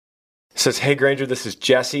says, "Hey Granger, this is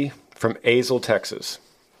Jesse from Azle, Texas.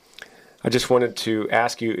 I just wanted to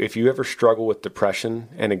ask you if you ever struggle with depression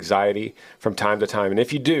and anxiety from time to time, and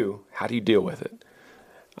if you do, how do you deal with it?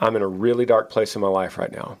 I'm in a really dark place in my life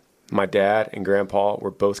right now. My dad and grandpa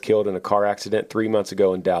were both killed in a car accident 3 months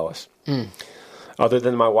ago in Dallas. Other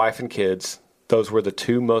than my wife and kids, those were the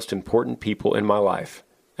two most important people in my life,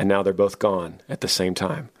 and now they're both gone at the same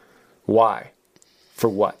time. Why? For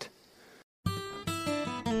what?"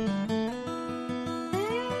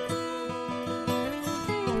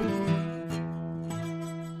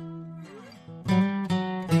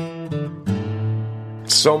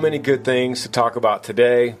 So many good things to talk about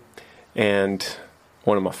today, and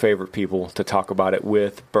one of my favorite people to talk about it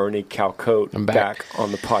with, Bernie Calcote, I'm back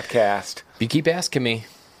on the podcast. If you keep asking me,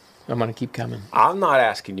 I'm going to keep coming. I'm not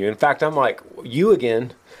asking you. In fact, I'm like, you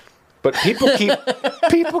again. But people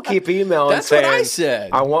keep emailing That's saying, what I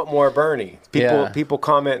said. I want more Bernie. People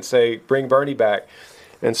comment and say, bring Bernie back.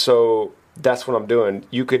 And so that's what I'm doing.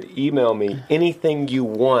 You could email me anything you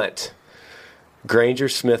want.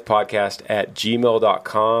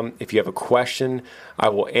 GrangerSmithPodcast@gmail.com. If you have a question, I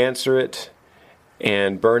will answer it.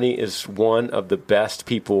 And Bernie is one of the best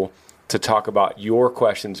people to talk about your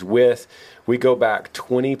questions with. We go back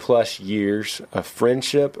 20 plus years of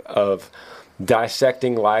friendship, of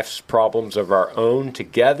dissecting life's problems of our own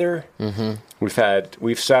together.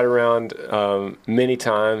 We've sat around many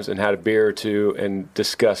times and had a beer or two and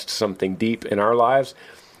discussed something deep in our lives.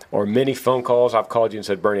 Or many phone calls. I've called you and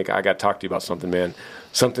said, Bernie, I got to talk to you about something, man.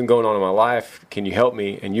 Something going on in my life. Can you help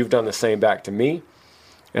me? And you've done the same back to me.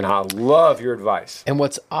 And I love your advice. And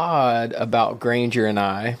what's odd about Granger and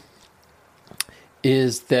I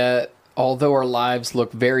is that although our lives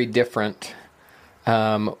look very different,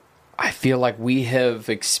 I feel like we have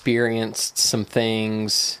experienced some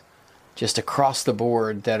things just across the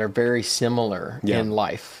board that are very similar in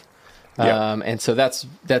life. And so that's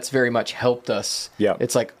very much helped us.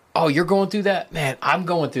 It's like, oh, you're going through that? Man, I'm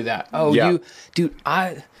going through that. Oh, you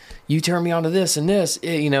turned me on to this and this,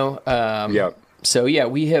 So, yeah,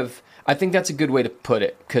 we have, I think that's a good way to put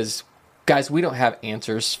it, because, guys, we don't have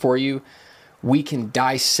answers for you. We can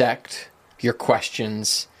dissect your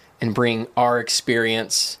questions and bring our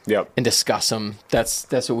experience and discuss them. That's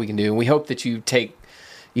what we can do. And we hope that you take,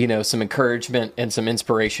 some encouragement and some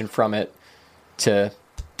inspiration from it to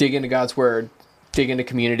dig into God's Word, dig into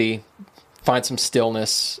community, find some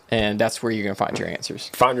stillness, and that's where you're going to find your answers.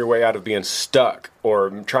 Find your way out of being stuck, or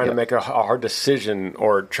trying to make a hard decision,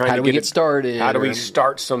 or trying to get started. How do we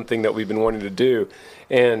start something that we've been wanting to do?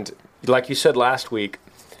 And like you said last week,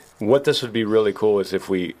 what this would be really cool is if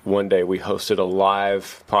one day we hosted a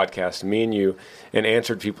live podcast, me and you, and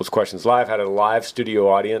answered people's questions live, had a live studio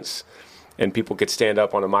audience, and people could stand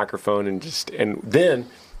up on a microphone and then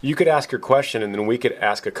you could ask your question, and then we could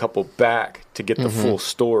ask a couple back to get the full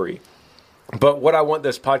story. But what I want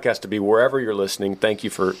this podcast to be, wherever you're listening, thank you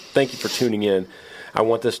for tuning in. I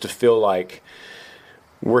want this to feel like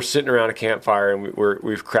we're sitting around a campfire and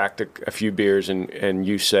we've cracked a few beers, and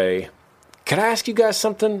you say, "Can I ask you guys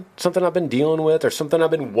something I've been dealing with, or something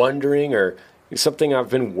I've been wondering, or something I've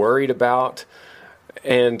been worried about?"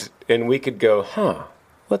 And we could go,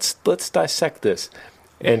 let's dissect this,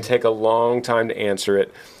 and take a long time to answer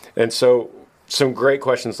it. And so some great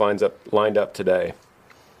questions lined up today.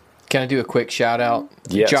 Can I do a quick shout out?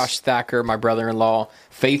 Yes. Josh Thacker, my brother-in-law,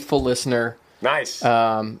 faithful listener. Nice.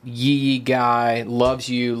 Yee guy, loves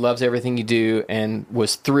you, loves everything you do, and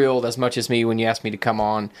was thrilled as much as me when you asked me to come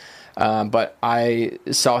on. But I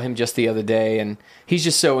saw him just the other day, and he's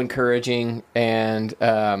just so encouraging, and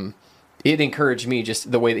it encouraged me just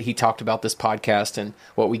the way that he talked about this podcast and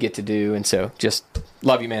what we get to do. And so just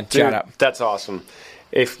love you, man. Dude, shout out. That's awesome.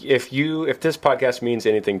 If this podcast means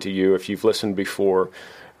anything to you, if you've listened before,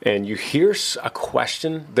 and you hear a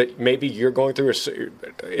question that maybe you're going through, or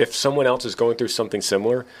if someone else is going through something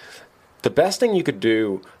similar, the best thing you could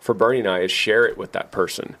do for Bernie and I is share it with that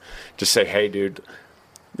person. Just say, "Hey, dude,"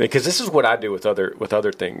 because this is what I do with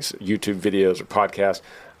other things, YouTube videos or podcasts.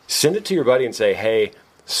 Send it to your buddy and say, "Hey,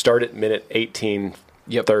 start at minute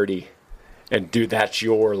 18:30, and dude, that's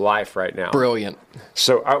your life right now." Brilliant.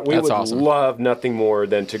 So we That's would awesome. love nothing more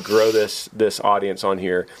than to grow this audience on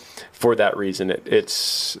here. For that reason,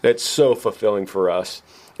 it's so fulfilling for us.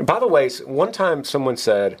 And by the way, one time someone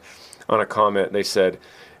said on a comment, they said,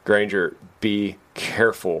 "Granger, be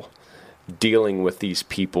careful dealing with these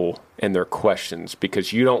people and their questions,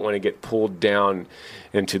 because you don't want to get pulled down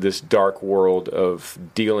into this dark world of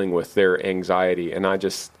dealing with their anxiety." And I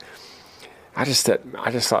just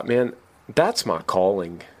thought, man, that's my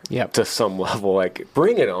calling. Yep. To some level. Like,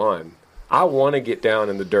 bring it on. I want to get down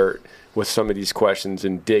in the dirt with some of these questions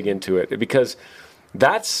and dig into it, because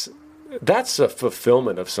that's a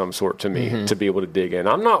fulfillment of some sort to me, to be able to dig in.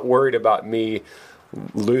 I'm not worried about me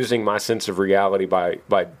losing my sense of reality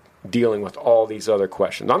by dealing with all these other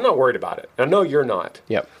questions. I'm not worried about it. I know you're not.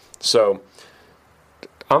 Yep. So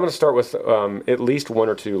I'm going to start with at least one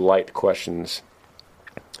or two light questions.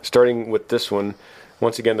 Starting with this one.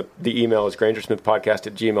 Once again, the email is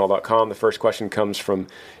grangersmithpodcast@gmail.com. The first question comes from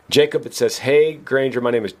Jacob. It says, "Hey, Granger, my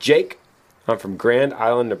name is Jake. I'm from Grand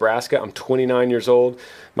Island, Nebraska. I'm 29 years old.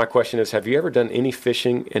 My question is, have you ever done any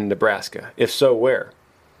fishing in Nebraska? If so, where?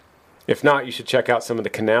 If not, you should check out some of the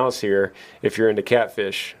canals here if you're into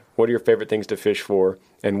catfish. What are your favorite things to fish for?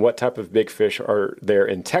 And what type of big fish are there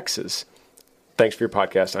in Texas? Thanks for your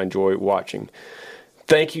podcast. I enjoy watching."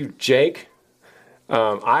 Thank you, Jake.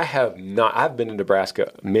 I have not. I've been to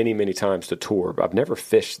Nebraska many, many times to tour, but I've never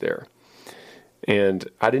fished there. And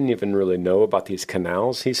I didn't even really know about these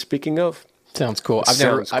canals he's speaking of. Sounds cool.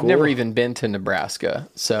 I've never even been to Nebraska.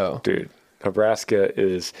 So, dude, Nebraska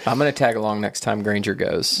is. I'm going to tag along next time Granger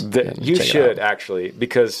goes. You should actually,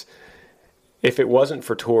 because if it wasn't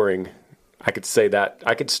for touring, I could say that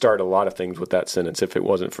I could start a lot of things with that sentence. If it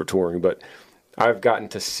wasn't for touring, but I've gotten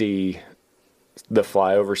to see the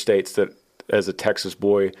flyover states that, as a Texas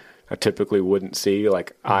boy, I typically wouldn't see,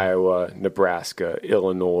 like Iowa, Nebraska,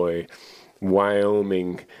 Illinois,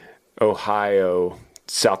 Wyoming, Ohio,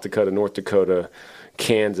 South Dakota, North Dakota,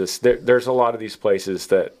 Kansas. There's a lot of these places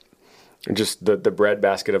that are just the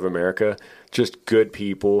breadbasket of America, just good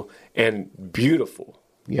people and beautiful,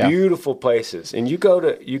 beautiful places. And you go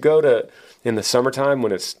to in the summertime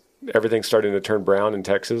when everything's starting to turn brown in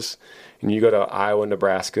Texas, and you go to Iowa,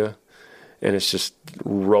 Nebraska, and it's just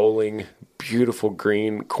rolling, beautiful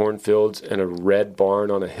green cornfields and a red barn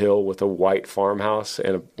on a hill with a white farmhouse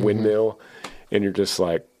and a windmill. And you're just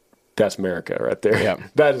like, that's America right there. Yep.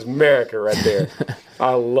 That is America right there.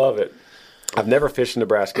 I love it. I've never fished in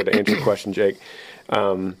Nebraska, to answer your question, Jake.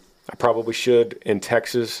 I probably should. In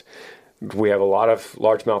Texas, we have a lot of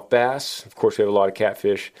largemouth bass. Of course, we have a lot of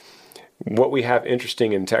catfish. What we have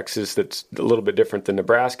interesting in Texas that's a little bit different than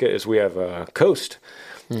Nebraska is we have a coast.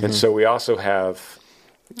 And so we also have,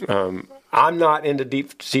 I'm not into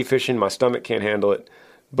deep sea fishing. My stomach can't handle it.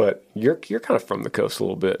 But you're kind of from the coast a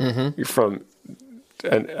little bit. You're from...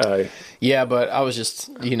 yeah, but I was just,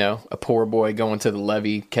 a poor boy going to the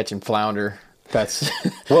levee catching flounder. That's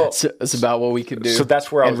that's about what we could do. So that's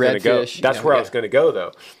where I was going to go. That's where I was going to go,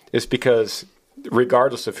 though, is because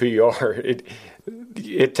regardless of who you are,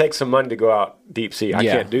 it takes some money to go out deep sea. I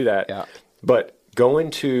can't do that. Yeah. But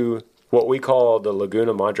going to what we call the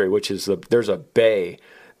Laguna Madre, which is there's a bay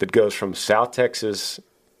that goes from South Texas,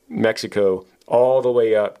 Mexico, all the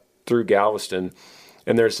way up through Galveston.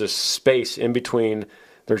 And there's this space in between.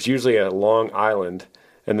 There's usually a long island,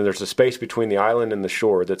 and then there's a space between the island and the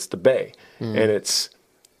shore that's the bay. And it's,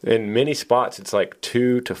 in many spots, it's like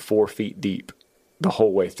 2 to 4 feet deep the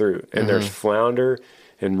whole way through. And there's flounder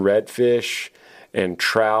and redfish and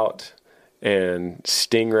trout and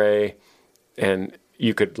stingray, and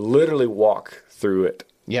you could literally walk through it.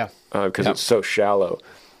 Yeah. Because it's so shallow.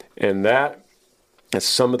 And that is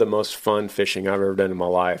some of the most fun fishing I've ever done in my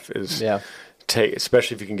life is...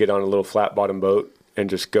 especially if you can get on a little flat bottom boat and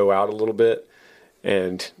just go out a little bit,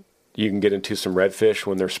 and you can get into some redfish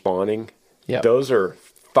when they're spawning. Yeah, those are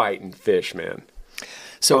fighting fish, man.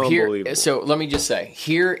 So let me just say,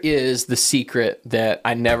 here is the secret that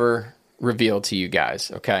I never revealed to you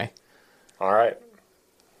guys. Okay. All right.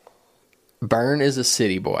 Burn is a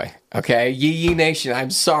city boy. Okay, Yee Nation. I'm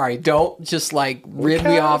sorry. Don't just rip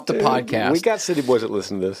me off the podcast. We got city boys that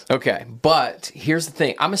listen to this. Okay, but here's the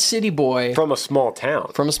thing. I'm a city boy from a small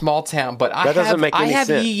town. But I have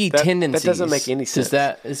Yee tendencies. That doesn't make any sense.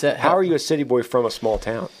 Is that how are you a city boy from a small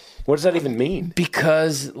town? What does that even mean?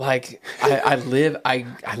 Because I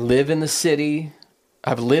live in the city.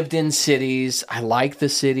 I've lived in cities. I like the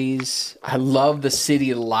cities. I love the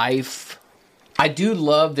city life. I do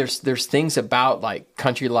love, there's things about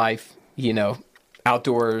country life,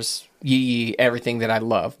 outdoors, everything that I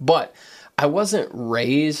love. But I wasn't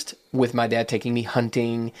raised with my dad taking me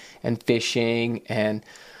hunting and fishing, and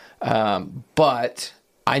but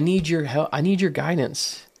I need your help. I need your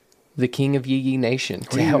guidance, the king of Yee Nation,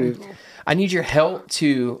 to help. I need your help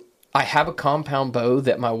to. I have a compound bow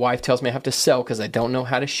that my wife tells me I have to sell because I don't know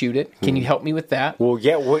how to shoot it. Can you help me with that? Well,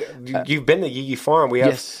 yeah. You've been to Yee Farm. We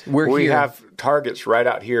have targets right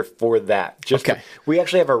out here for that. We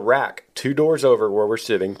actually have a rack 2 doors over where we're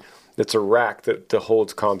sitting. That's a rack that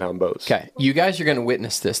holds compound bows. Okay, you guys are going to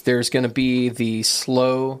witness this. There's going to be the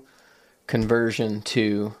slow conversion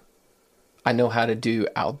to I know how to do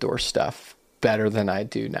outdoor stuff better than I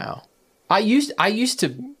do now. I used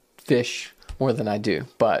to fish more than I do,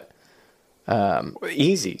 but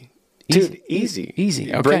Easy. Dude, easy.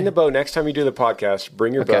 Easy. Okay. Bring the bow. Next time you do the podcast,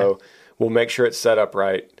 bring your bow. We'll make sure it's set up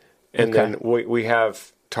right. And then we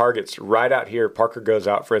have targets right out here. Parker goes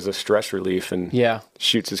out as a stress relief and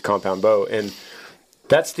shoots his compound bow. And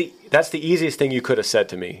that's the easiest thing you could have said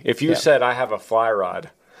to me. If you said, I have a fly rod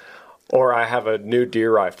or I have a new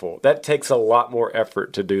deer rifle, that takes a lot more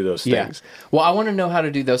effort to do those things. Well, I want to know how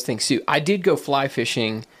to do those things too. I did go fly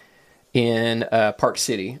fishing in Park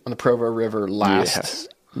City on the Provo River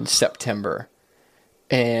last September,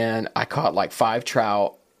 and I caught like 5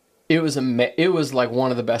 trout. It was like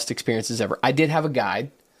one of the best experiences ever. I did have a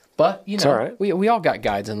guide, but you know, all right. we all got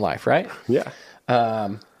guides in life, right? Yeah.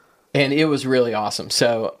 And it was really awesome.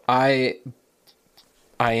 So I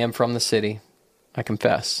am from the city, I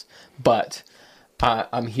confess, but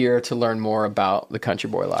I'm here to learn more about the country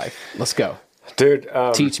boy life. Let's go, dude.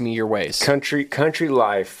 Teach me your ways. Country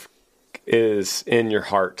life is in your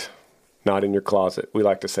heart, not in your closet. We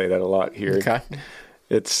like to say that a lot here. Okay.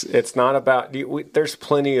 It's not about. There's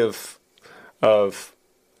plenty of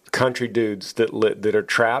country dudes that are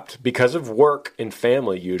trapped because of work and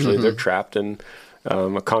family. Usually, they're trapped in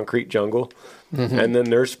a concrete jungle, and then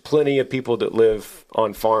there's plenty of people that live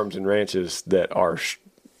on farms and ranches that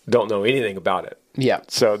don't know anything about it. Yeah.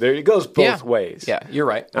 So it goes both ways. Yeah, you're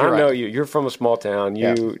right. I know you. You're from a small town.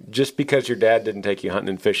 Just because your dad didn't take you hunting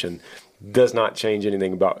and fishing does not change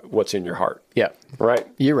anything about what's in your heart. Yeah. Right?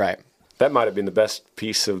 You're right. That might have been the best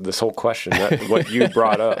piece of this whole question, what you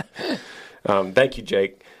brought up. Thank you,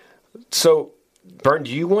 Jake. So, Burn,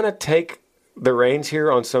 do you want to take the reins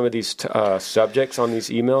here on some of these subjects on these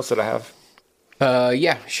emails that I have?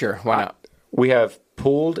 Yeah, sure. Why not? We have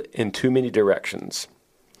pulled in too many directions.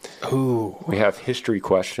 Ooh. We have history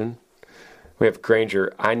question. We have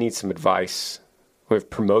Granger, I need some advice. We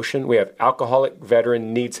have promotion. We have alcoholic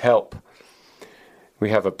veteran needs help. We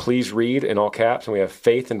have a please read in all caps, and we have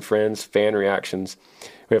faith and friends, fan reactions.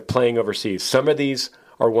 We have playing overseas. Some of these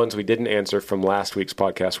are ones we didn't answer from last week's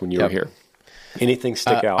podcast when you were here. Anything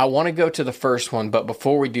stick out? I want to go to the first one, but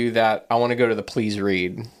before we do that, I want to go to the please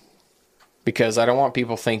read, because I don't want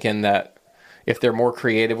people thinking that if they're more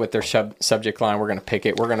creative with their subject line, we're going to pick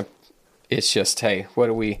it. It's just, hey,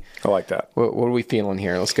 I like that. What are we feeling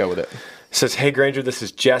here? Let's go with it. It says, hey, Granger, this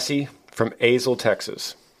is Jesse from Azle,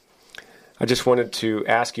 Texas. I just wanted to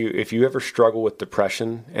ask you if you ever struggle with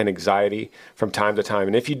depression and anxiety from time to time.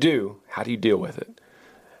 And if you do, how do you deal with it?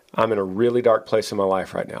 I'm in a really dark place in my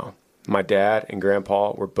life right now. My dad and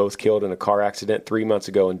grandpa were both killed in a car accident 3 months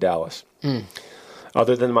ago in Dallas.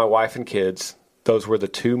 Other than my wife and kids, those were the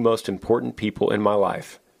 2 most important people in my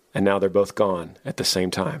life. And now they're both gone at the same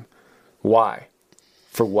time. Why?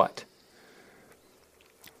 For what?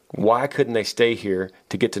 Why couldn't they stay here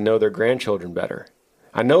to get to know their grandchildren better?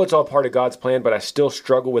 I know it's all part of God's plan, but I still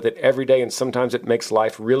struggle with it every day, and sometimes it makes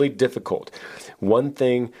life really difficult. One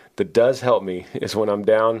thing that does help me is when I'm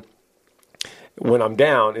down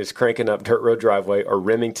is cranking up Dirt Road Driveway or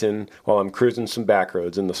Remington while I'm cruising some back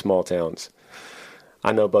roads in the small towns.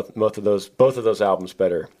 I know both of those albums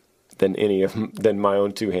better than my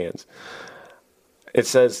own 2 hands. It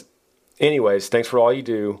says, anyways, thanks for all you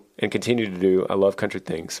do and continue to do. I love country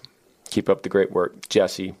things. Keep up the great work,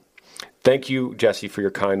 Jesse. Thank you, Jesse, for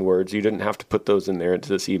your kind words. You didn't have to put those in there into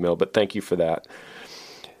this email, but thank you for that.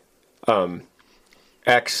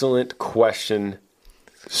 Excellent question.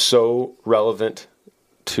 So relevant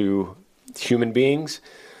to human beings.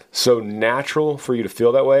 So natural for you to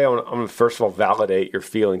feel that way. I'm going to first of all validate your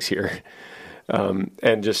feelings here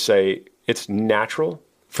and just say it's natural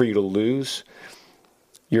for you to lose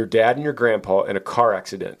your dad and your grandpa in a car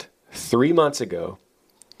accident 3 months ago.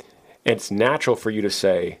 And it's natural for you to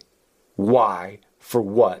say, why? For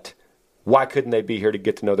what? Why couldn't they be here to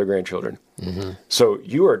get to know their grandchildren? So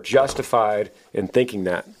you are justified in thinking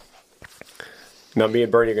that. Now, me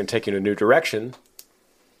and Bernie are going to take you in a new direction,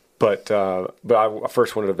 but I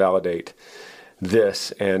first wanted to validate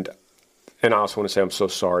this, and I also want to say I'm so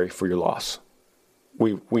sorry for your loss.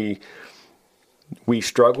 We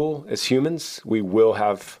struggle as humans. We will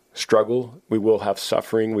have struggle. We will have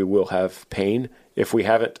suffering. We will have pain. If we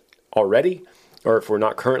haven't already, or if we're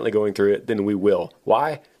not currently going through it, then we will.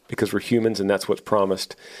 Why? Because we're humans, and that's what's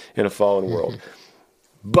promised in a fallen world.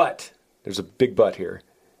 But there's a big but here.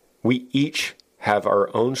 We each have our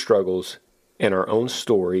own struggles and our own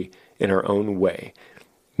story in our own way.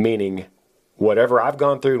 Meaning, whatever I've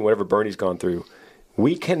gone through and whatever Bernie's gone through,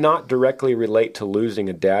 we cannot directly relate to losing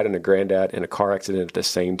a dad and a granddad in a car accident at the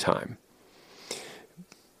same time.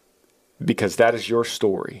 Because that is your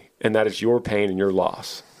story, and that is your pain and your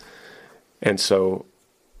loss. And so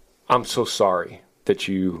I'm so sorry that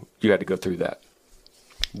you had to go through that.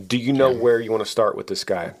 Do you know where you want to start with this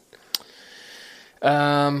guy?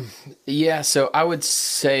 Yeah, so I would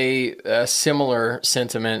say a similar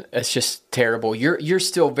sentiment. It's just terrible. You're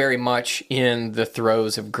still very much in the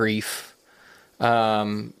throes of grief.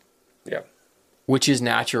 Yeah. Which is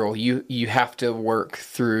natural. You have to work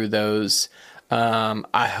through those.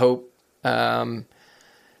 I hope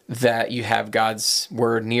that you have God's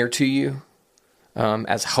word near to you,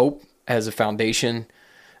 as hope, as a foundation,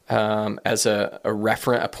 as a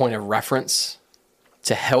point of reference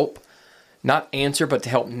to help, not answer, but to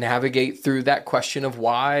help navigate through that question of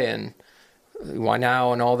why and why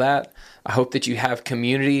now and all that. I hope that you have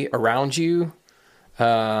community around you.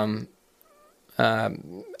 And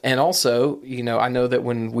also, I know that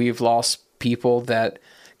when we've lost people, that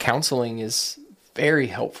counseling is very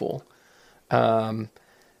helpful, to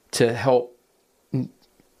help,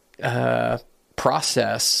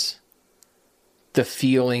 process the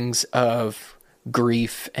feelings of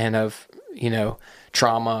grief and of,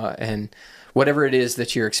 trauma and whatever it is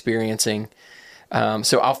that you're experiencing.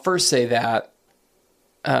 So I'll first say that,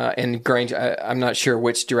 and Grange, I'm not sure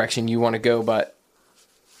which direction you want to go, but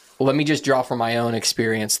let me just draw from my own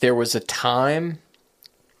experience. There was a time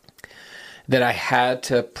that I had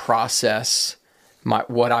to process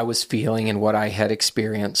what I was feeling and what I had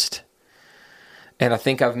experienced. And I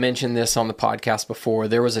think I've mentioned this on the podcast before.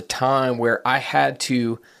 There was a time where I had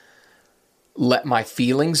to let my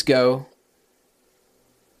feelings go,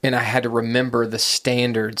 and I had to remember the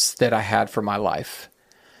standards that I had for my life,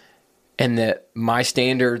 and that my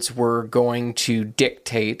standards were going to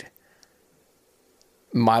dictate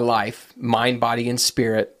my life, mind, body, and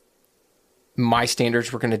spirit. My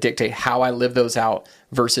standards were going to dictate how I live those out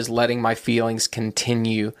versus letting my feelings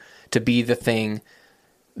continue to be the thing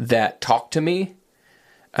that talked to me,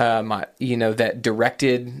 that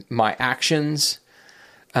directed my actions.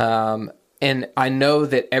 And I know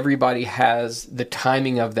that everybody has the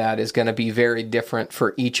timing of that is going to be very different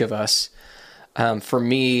for each of us. For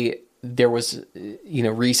me, there was,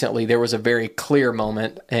 recently there was a very clear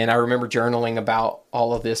moment, and I remember journaling about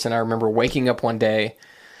all of this, and I remember waking up one day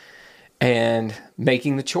and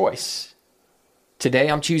making the choice. Today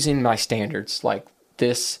I'm choosing my standards, like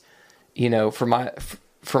this, for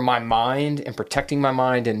my mind and protecting my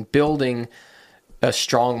mind and building a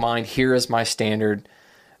strong mind. Here is my standard.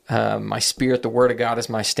 My spirit, the word of God is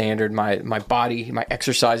my standard. My body, my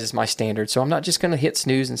exercise is my standard. So I'm not just going to hit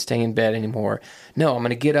snooze and stay in bed anymore. No, I'm going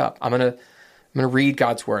to get up. I'm going to read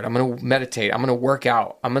God's word. I'm going to meditate. I'm going to work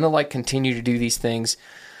out. I'm going to continue to do these things.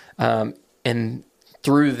 And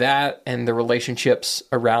through that and the relationships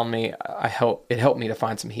around me, it helped me to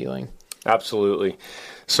find some healing. Absolutely.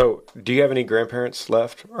 So do you have any grandparents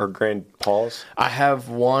left or grandpas? I have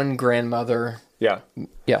one grandmother. Yeah.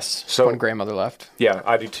 Yes. So, one grandmother left. Yeah,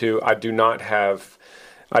 I do too. I do not have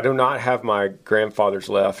my grandfathers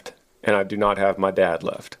left, and I do not have my dad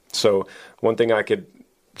left. So one thing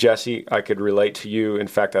Jesse, I could relate to you, in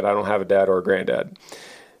fact, that I don't have a dad or a granddad.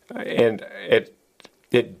 And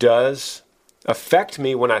it does affect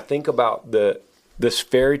me when I think about this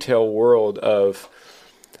fairy tale world of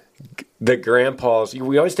the grandpas.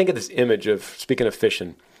 We always think of this image of, speaking of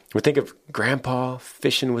fishing, we think of grandpa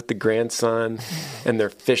fishing with the grandson, and they're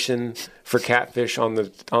fishing for catfish on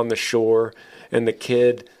the shore, and the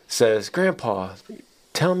kid says, "Grandpa,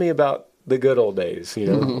 tell me about the good old days,"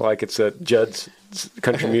 like it's a Judd's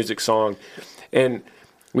country music song. And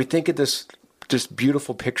we think of this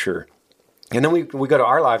beautiful picture. And then we go to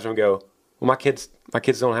our lives and we go, well, my kids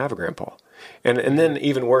don't have a grandpa. And then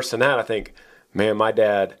even worse than that, I think, man, my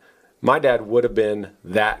dad would have been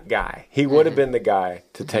that guy. He would have been the guy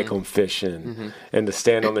to take home fishing and to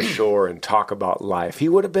stand on the shore and talk about life. He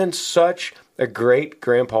would have been such a great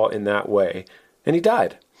grandpa in that way. And he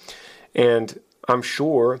died. And I'm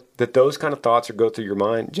sure that those kind of thoughts go through your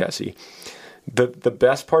mind, Jesse. The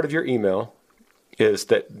best part of your email is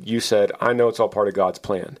that you said, I know it's all part of God's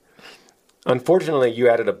plan. Unfortunately, you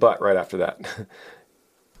added a but right after that.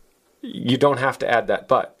 You don't have to add that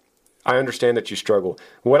but. I understand that you struggle.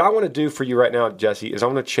 What I want to do for you right now, Jesse, is I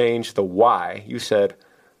want to change the why. You said,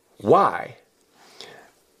 why?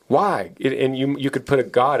 Why? And you could put a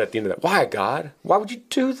God at the end of that. Why, God? Why would you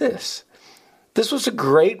do this? This was a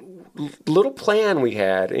great little plan we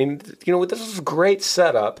had. And, this was a great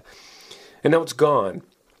setup. And now it's gone.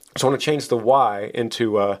 So I want to change the why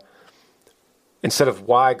into, instead of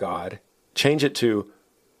why, God, change it to,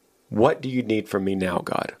 what do you need from me now,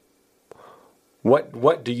 God?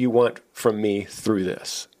 What do you want from me through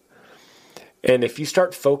this? And if you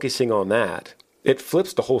start focusing on that, it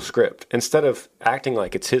flips the whole script. Instead of acting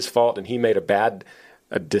like it's his fault and he made a bad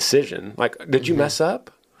a decision. Like, did you mess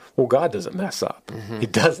up? Well, God doesn't mess up. He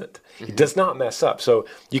doesn't. He does not mess up. So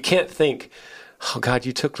you can't think, oh, God,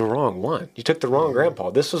 you took the wrong one. You took the wrong grandpa.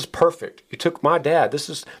 This was perfect. You took my dad.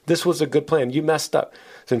 This was a good plan. You messed up.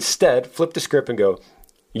 So instead, flip the script and go,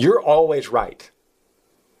 you're always right.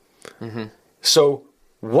 So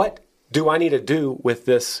what do I need to do with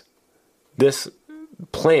this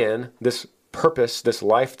plan, this purpose, this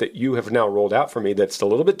life that you have now rolled out for me that's a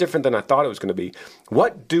little bit different than I thought it was going to be?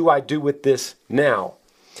 What do I do with this now?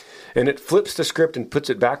 And it flips the script and puts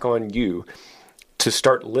it back on you to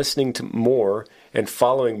start listening to more and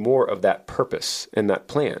following more of that purpose and that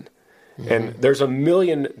plan. And there's a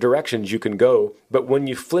million directions you can go, but when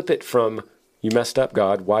you flip it from, you messed up,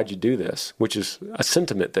 God, why'd you do this? Which is a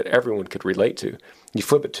sentiment that everyone could relate to. You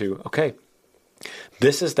flip it to, okay,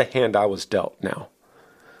 this is the hand I was dealt now.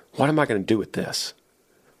 What am I going to do with this?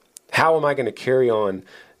 How am I going to carry on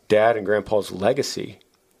Dad and Grandpa's legacy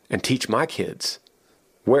and teach my kids?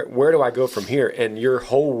 Where do I go from here? And your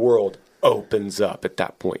whole world opens up at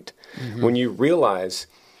that point. When you realize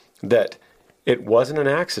that it wasn't an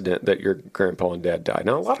accident that your grandpa and dad died.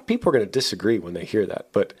 Now, a lot of people are going to disagree when they hear that,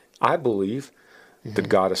 but I believe that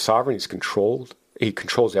God is sovereign. He's controlled. He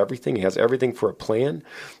controls everything. He has everything for a plan.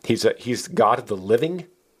 He's the God of the living,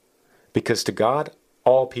 because to God,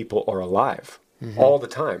 all people are alive all the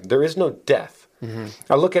time. There is no death.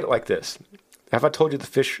 I look at it like this. Have I told you the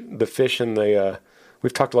fish in the,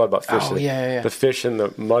 we've talked a lot about fish. Oh, yeah. The fish in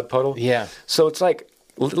the mud puddle. Yeah. So it's like,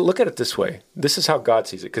 look at it this way. This is how God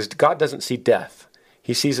sees it, because God doesn't see death.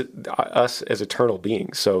 He sees us as eternal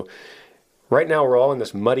beings. So right now we're all in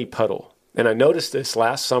this muddy puddle. And I noticed this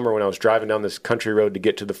last summer when I was driving down this country road to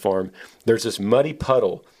get to the farm. There's this muddy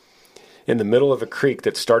puddle in the middle of a creek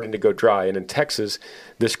that's starting to go dry. And in Texas,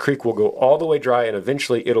 this creek will go all the way dry, and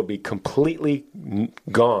eventually it'll be completely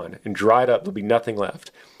gone and dried up. There'll be nothing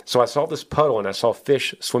left. So I saw this puddle, and I saw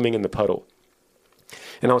fish swimming in the puddle.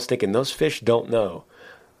 And I was thinking, those fish don't know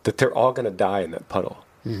that they're all going to die in that puddle.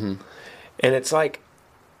 And it's like,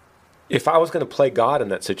 if I was going to play God in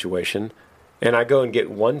that situation, and I go and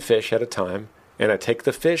get one fish at a time, and I take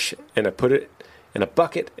the fish and I put it in a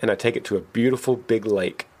bucket, and I take it to a beautiful big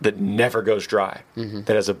lake that never goes dry, that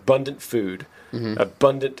has abundant food,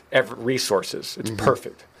 abundant resources. It's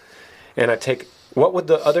perfect. And I take, what would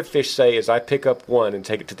the other fish say as I pick up one and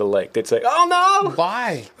take it to the lake? They'd say, oh no!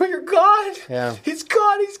 Why? Oh, you're God! Yeah. He's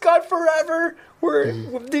gone! He's gone forever! We're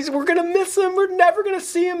going to miss him! We're never going to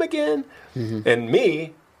see him again! And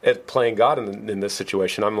me, at playing God in this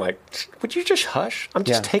situation, I'm like, would you just hush? I'm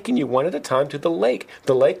just taking you one at a time to the lake.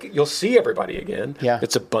 The lake, you'll see everybody again. Yeah.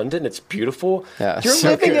 It's abundant. It's beautiful. Yeah, You're so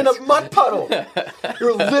living good. in a mud puddle.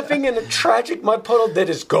 You're living in a tragic mud puddle that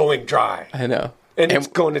is going dry. I know. And it's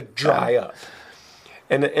going to dry up.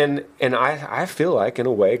 And I feel like, in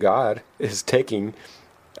a way, God is taking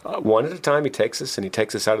one at a time. He takes us, and he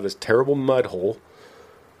takes us out of this terrible mud hole,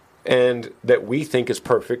 and that we think is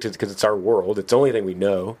perfect because it's our world. It's the only thing we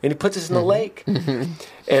know. And he puts us in the lake.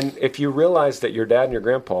 And if you realize that your dad and your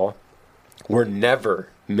grandpa were never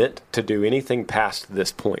meant to do anything past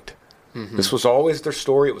this point. This was always their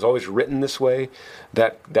story. It was always written this way.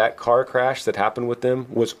 That car crash that happened with them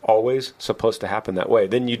was always supposed to happen that way.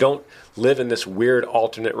 Then you don't live in this weird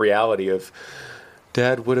alternate reality of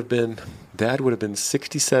Dad would have been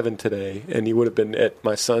 67 today, and he would have been at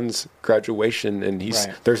my son's graduation, and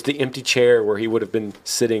there's the empty chair where he would have been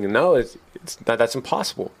sitting. No, it's not, that's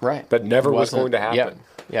impossible. Right. That never was going to happen.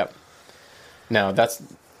 Yep. No,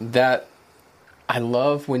 that. I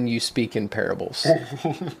love when you speak in parables.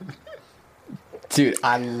 Dude,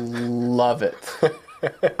 I love it.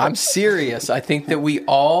 I'm serious. I think that we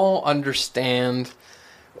all understand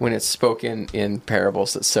when it's spoken in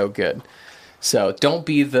parables. That's so good. So don't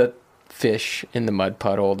be the fish in the mud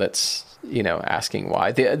puddle that's, asking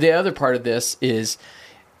why. The other part of this is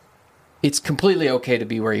it's completely okay to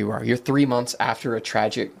be where you are. You're 3 months after a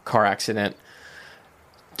tragic car accident.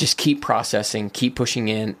 Just keep processing, keep pushing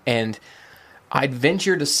in. And I'd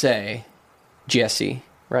venture to say, Jesse,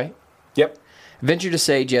 right? Yep. Venture to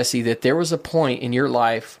say, Jesse, that there was a point in your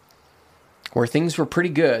life where things were pretty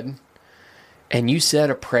good, and you said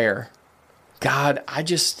a prayer. God, I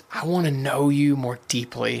want to know you more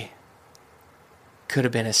deeply. Could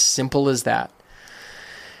have been as simple as that.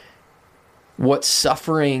 What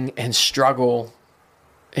suffering and struggle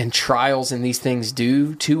and trials and these things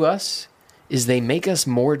do to us is they make us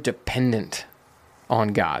more dependent on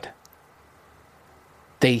God.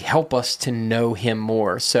 They help us to know him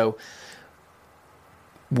more. So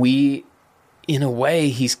we in a way,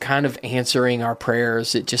 he's kind of answering our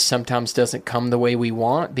prayers. It just sometimes doesn't come the way we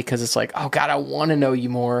want, because it's like, oh God, I want to know you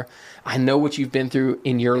more. I know what you've been through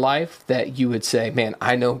in your life, that you would say, man,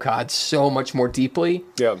 I know God so much more deeply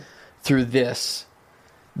through this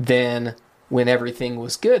than when everything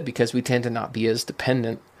was good, because we tend to not be as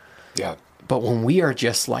dependent. Yeah. But when we are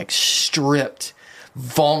just like stripped,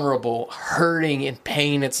 vulnerable, hurting, in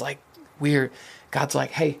pain, it's like God's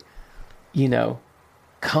like, hey,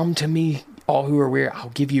 come to me, all who are weary. I'll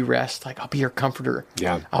give you rest. Like, I'll be your comforter.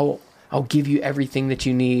 Yeah. I'll give you everything that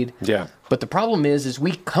you need. Yeah. But the problem is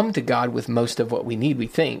we come to God with most of what we need, we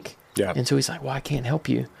think. Yeah. And so he's like, well, I can't help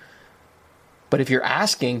you. But if you're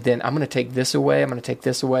asking, then I'm going to take this away. I'm going to take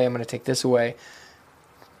this away. I'm going to take this away.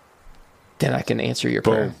 Then I can answer your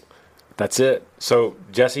prayer. That's it. So,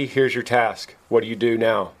 Jesse, here's your task. What do you do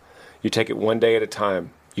now? You take it one day at a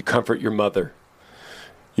time. You comfort your mother.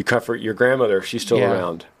 You comfort your grandmother if she's still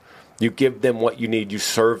around. You give them what you need. You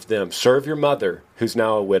serve them. Serve your mother, who's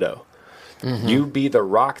now a widow. Mm-hmm. You be the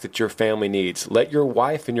rock that your family needs. Let your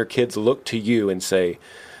wife and your kids look to you and say,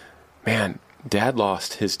 man, Dad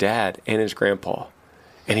lost his dad and his grandpa,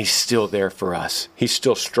 and he's still there for us. He's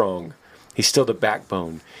still strong. He's still the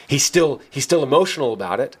backbone. He's still emotional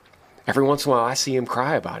about it. Every once in a while, I see him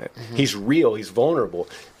cry about it. Mm-hmm. He's real. He's vulnerable,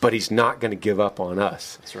 but he's not going to give up on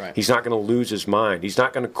us. That's right. He's not going to lose his mind. He's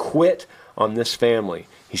not going to quit on this family.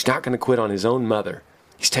 He's not going to quit on his own mother.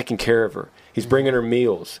 He's taking care of her. He's bringing her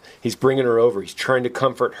meals. He's bringing her over. He's trying to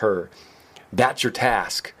comfort her. That's your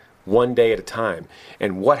task, one day at a time.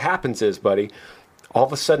 And what happens is, buddy, all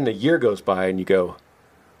of a sudden a year goes by and you go,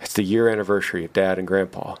 it's the year anniversary of Dad and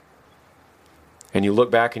Grandpa. And you look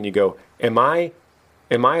back and you go, am I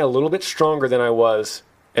a little bit stronger than I was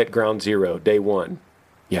at ground zero, day one?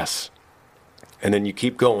 Yes. And then you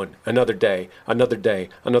keep going, another day,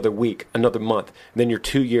 another week, another month. And then you're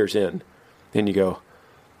 2 years in. Then you go,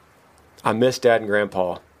 I miss Dad and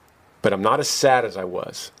Grandpa, but I'm not as sad as I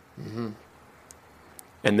was. Mm-hmm.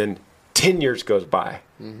 And then 10 years goes by,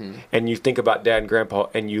 and you think about Dad and Grandpa,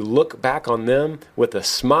 and you look back on them with a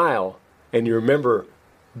smile, and you remember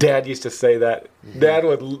Dad used to say that.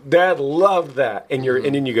 Mm-hmm. Dad loved that. And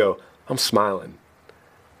and then you go, I'm smiling.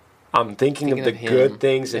 I'm thinking of the good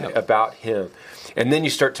things about him. And then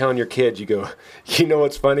you start telling your kids, you go, you know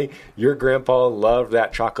what's funny? Your grandpa loved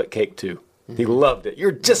that chocolate cake too. Mm-hmm. He loved it.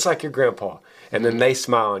 You're just like your grandpa. And then they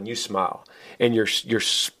smile and you smile. And you're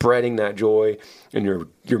spreading that joy, and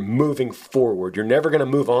you're moving forward. You're never going to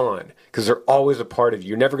move on, because they're always a part of you.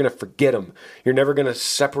 You're never going to forget them. You're never going to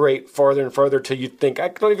separate farther and farther till you think, I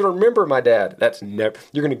don't even remember my dad. That's never.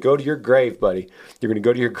 You're going to go to your grave, buddy. You're going to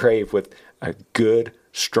go to your grave with a good,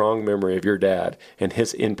 strong memory of your dad and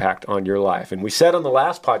his impact on your life. And we said on the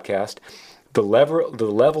last podcast, the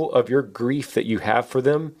level of your grief that you have for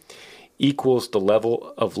them equals the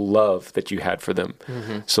level of love that you had for them.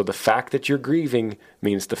 Mm-hmm. So the fact that you're grieving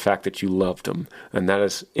means the fact that you loved them. And that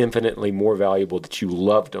is infinitely more valuable, that you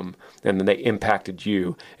loved them and then they impacted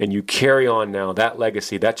you. And you carry on now that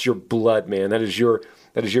legacy. That's your blood, man. That is your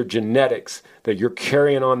genetics, that you're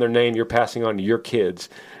carrying on their name, you're passing on to your kids.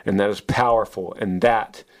 And that is powerful. And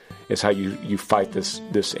that is how you fight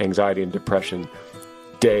this anxiety and depression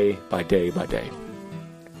day by day by day.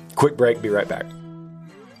 Quick break, be right back.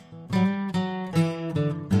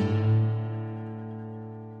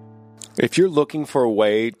 If you're looking for a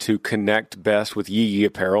way to connect best with Yee Yee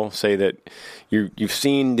Apparel, say that you've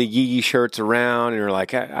seen the Yee Yee shirts around and you're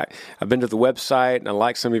like, I've been to the website and I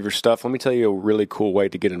like some of your stuff. Let me tell you a really cool way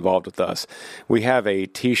to get involved with us. We have a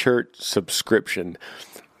t-shirt subscription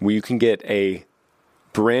where you can get a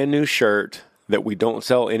brand new shirt that we don't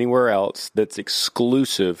sell anywhere else, that's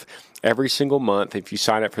exclusive every single month. If you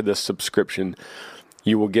sign up for this subscription,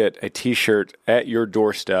 you will get a t-shirt at your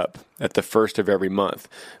doorstep at the first of every month.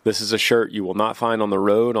 This is a shirt you will not find on the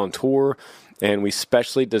road, on tour, and we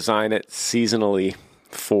specially design it seasonally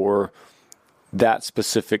for that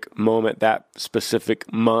specific moment, that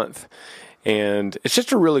specific month. And it's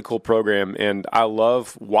just a really cool program, and I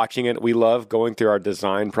love watching it. We love going through our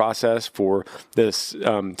design process for this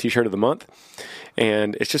t-shirt of the month,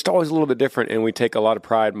 and it's just always a little bit different, and we take a lot of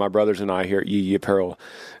pride, my brothers and I here at Yee Yee Apparel.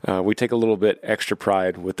 We take a little bit extra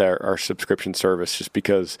pride with our subscription service, just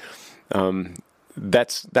because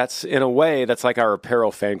that's in a way, that's like our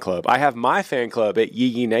apparel fan club. I have my fan club at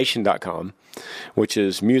yeeyenation.com, which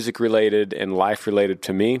is music related and life related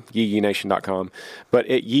to me, yeeyenation.com. But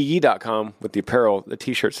at yeeyee.com with the apparel, the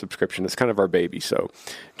t-shirt subscription, it's kind of our baby. So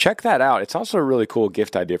check that out. It's also a really cool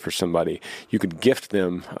gift idea for somebody. You could gift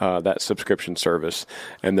them that subscription service,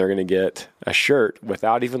 and they're going to get a shirt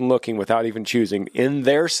without even looking, without even choosing, in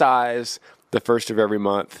their size, the first of every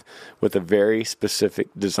month with a very specific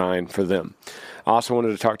design for them. I also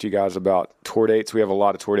wanted to talk to you guys about tour dates. We have a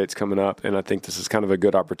lot of tour dates coming up, and I think this is kind of a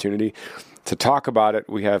good opportunity to talk about it.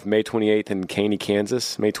 We have May 28th in Caney,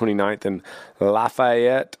 Kansas, May 29th in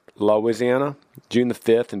Lafayette, Louisiana, June the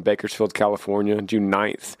 5th in Bakersfield, California, June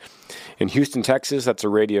 9th in Houston, Texas. That's a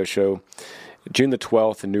radio show. June the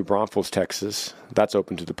 12th in New Braunfels, Texas. That's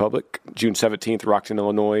open to the public. June 17th, Rockton,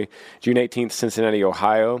 Illinois. June 18th, Cincinnati,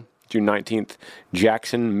 Ohio. June 19th,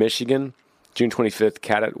 Jackson, Michigan. June 25th,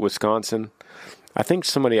 Cadott, Wisconsin. I think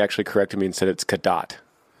somebody actually corrected me and said it's Cadott.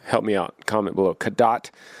 Help me out. Comment below.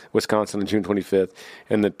 Cadott, Wisconsin on June 25th.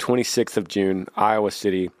 And the 26th of June, Iowa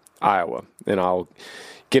City, Iowa. And I'll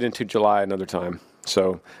get into July another time.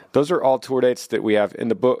 So those are all tour dates that we have in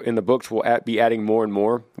the book. In the books, we'll be adding more and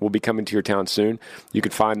more. We'll be coming to your town soon. You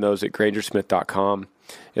could find those at grangersmith.com.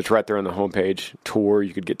 It's right there on the homepage. Tour.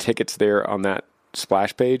 You could get tickets there on that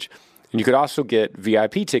splash page. And you could also get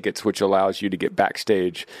VIP tickets, which allows you to get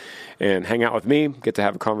backstage and hang out with me, get to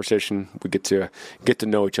have a conversation. We get to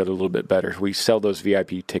know each other a little bit better. We sell those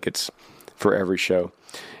VIP tickets for every show.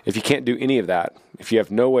 If you can't do any of that, if you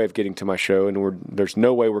have no way of getting to my show, and there's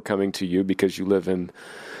no way we're coming to you because you live in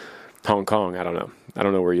Hong Kong, I don't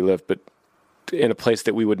know where you live, but in a place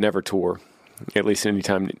that we would never tour, at least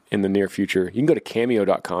anytime in the near future, you can go to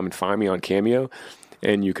cameo.com and find me on Cameo,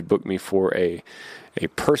 and you could book me for a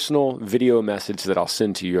personal video message that I'll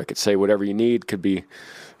send to you. I could say whatever you need. Could be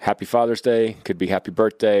Happy Father's Day, could be Happy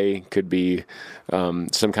Birthday, could be some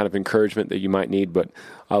kind of encouragement that you might need. But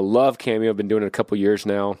I love Cameo. I've been doing it a couple years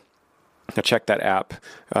now. I check that app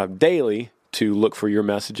daily to look for your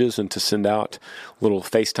messages and to send out little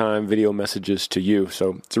FaceTime video messages to you.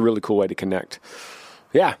 So it's a really cool way to connect.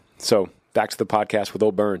 Yeah, so back to the podcast with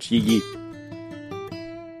Old Burns. Yee yee.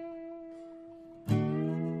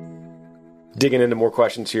 Digging into more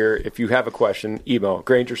questions here. If you have a question, email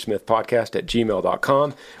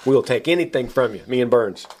grangersmithpodcast@gmail.com. We'll take anything from you, me and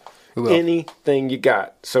Burns. Anything you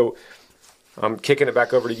got. So I'm kicking it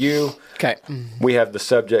back over to you. Okay. We have the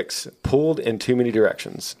subjects pulled in too many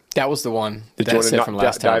directions. That was the one. Did you want to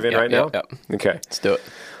dive in right now? Yep. Okay. Let's do it.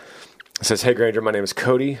 It says, "Hey Granger, my name is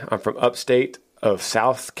Cody. I'm from upstate of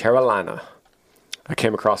South Carolina. I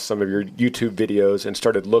came across some of your YouTube videos and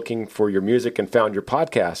started looking for your music and found your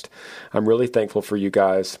podcast. I'm really thankful for you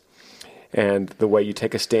guys and the way you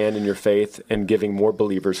take a stand in your faith and giving more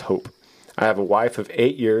believers hope. I have a wife of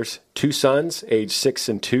 8 years, 2 sons, age 6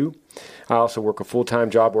 and 2. I also work a full-time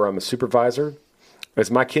job where I'm a supervisor. As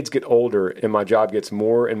my kids get older and my job gets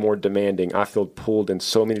more and more demanding, I feel pulled in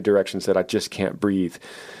so many directions that I just can't breathe.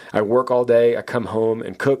 I work all day, I come home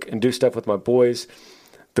and cook and do stuff with my boys.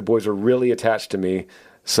 The boys are really attached to me,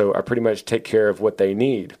 so I pretty much take care of what they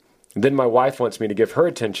need. And then my wife wants me to give her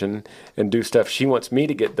attention and do stuff she wants me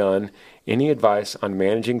to get done. Any advice on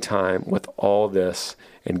managing time with all this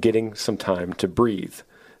and getting some time to breathe?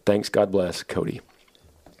 Thanks, God bless, Cody."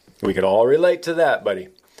 We could all relate to that, buddy.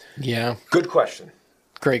 Yeah. Good question.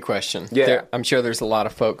 Great question. Yeah. I'm sure there's a lot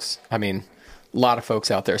of folks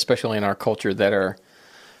out there, especially in our culture, that are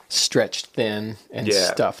stretched thin and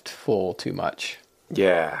stuffed full too much.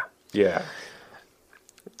 Yeah.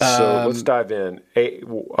 So let's dive in.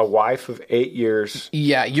 A wife of 8 years.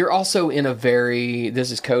 Yeah, you're also in a very, this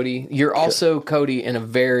is Cody, you're also, Cody, in a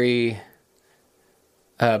very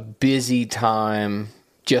busy time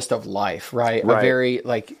just of life, right? A very,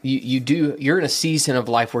 like, you're in a season of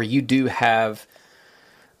life where you do have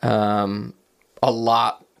a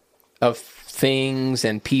lot of things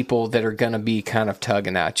and people that are going to be kind of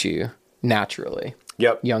tugging at you naturally.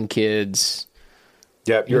 Yep. Young kids.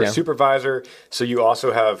 Yep. You're a supervisor, so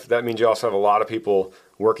that means you also have a lot of people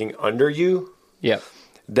working under you. Yep.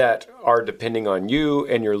 That are depending on you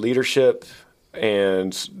and your leadership,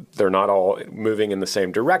 and they're not all moving in the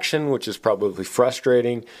same direction, which is probably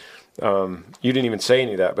frustrating. You didn't even say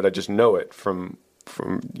any of that, but I just know it from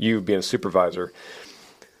you being a supervisor.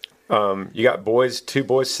 You got boys, 2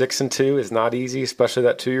 boys, 6 and 2 is not easy, especially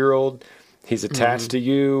that 2-year-old. He's attached to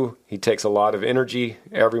you. He takes a lot of energy.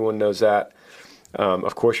 Everyone knows that.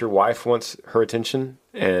 Of course, your wife wants her attention,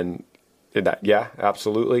 and yeah,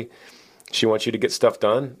 absolutely. She wants you to get stuff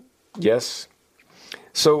done. Yes.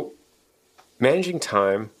 So managing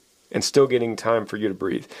time and still getting time for you to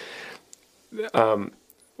breathe.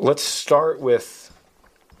 Let's start with,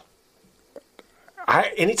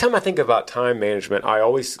 anytime I think about time management, I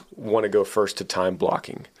always want to go first to time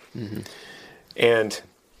blocking. Mm-hmm. And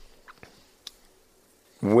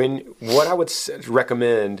what I would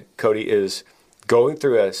recommend, Cody, is going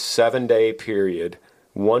through a 7-day period,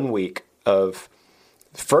 1 week of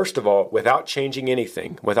First of all, without changing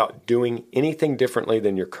anything, without doing anything differently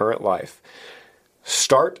than your current life,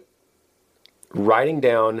 start writing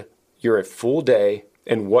down your full day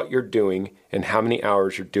and what you're doing and how many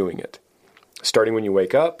hours you're doing it. Starting when you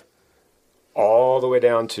wake up, all the way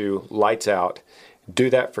down to lights out. Do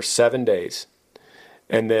that for 7 days.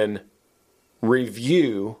 And then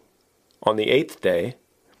review on the 8th day,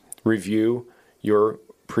 review your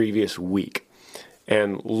previous week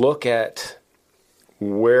and look at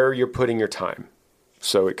where you're putting your time.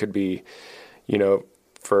 So it could be, you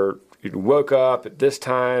woke up at this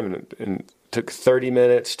time and took 30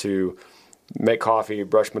 minutes to make coffee,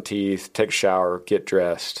 brush my teeth, take a shower, get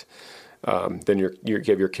dressed. Then you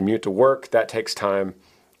have your commute to work. That takes time.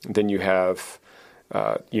 Then you have,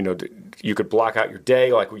 you could block out your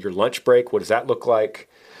day, like your lunch break. What does that look like?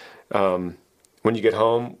 When you get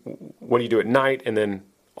home, what do you do at night? And then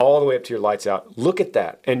all the way up to your lights out. Look at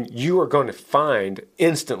that. And you are going to find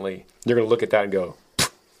instantly, you're going to look at that and go,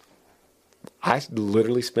 I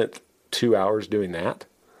literally spent 2 hours doing that.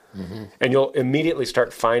 Mm-hmm. And you'll immediately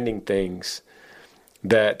start finding things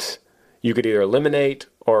that you could either eliminate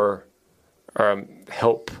or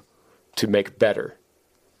help to make better.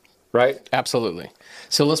 Right? Absolutely.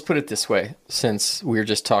 So let's put it this way, since we were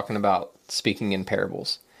just talking about speaking in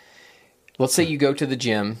parables. Let's say you go to the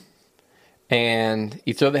gym and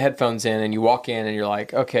you throw the headphones in and you walk in and you're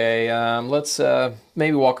like, okay, let's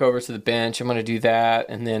maybe walk over to the bench. I'm going to do that.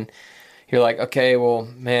 And then you're like, okay, well,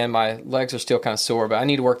 man, my legs are still kind of sore, but I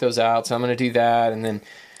need to work those out. So I'm going to do that. And then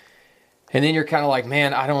you're kind of like,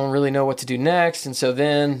 man, I don't really know what to do next. And so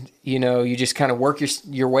then, you just kind of work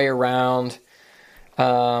your way around.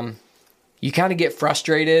 You kind of get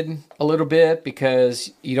frustrated a little bit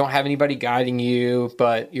because you don't have anybody guiding you,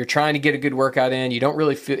 but you're trying to get a good workout in. You don't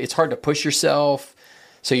really feel, it's hard to push yourself.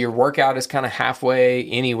 So your workout is kind of halfway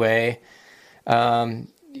anyway.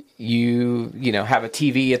 You have a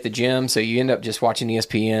TV at the gym, so you end up just watching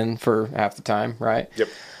ESPN for half the time, right? Yep.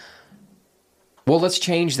 Well, let's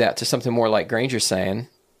change that to something more like Granger's saying.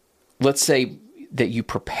 Let's say that you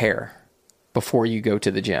prepare before you go to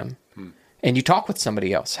the gym. And you talk with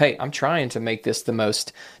somebody else. Hey, I'm trying to make this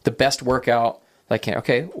the best workout that I can.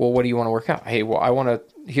 Okay, well, what do you want to work out? Hey, well, I want to,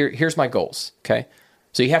 here's my goals. Okay.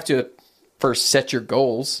 So you have to first set your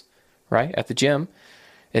goals, right, at the gym.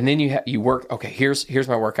 And then you work, okay, here's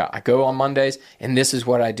my workout. I go on Mondays and this is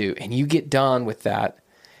what I do. And you get done with that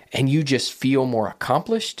and you just feel more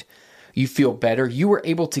accomplished. You feel better. You were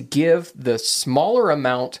able to give the smaller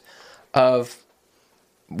amount of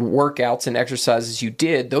workouts and exercises you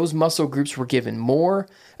did, those muscle groups were given more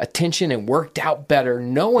attention and worked out better,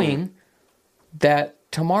 knowing that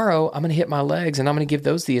tomorrow I'm going to hit my legs and I'm going to give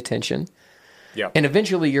those the attention. Yeah. And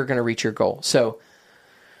eventually you're going to reach your goal. So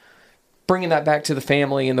bringing that back to the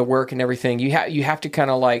family and the work and everything, you have to kind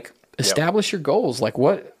of like establish your goals. Like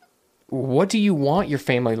what do you want your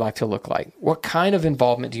family life to look like? What kind of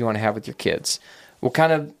involvement do you want to have with your kids? What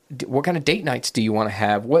kind of date nights do you want to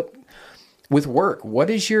have? With work, what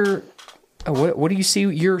do you see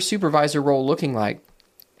your supervisor role looking like?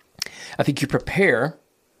 I think you prepare,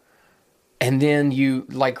 and then you,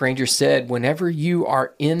 like Granger said, whenever you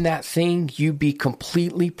are in that thing, you be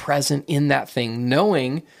completely present in that thing,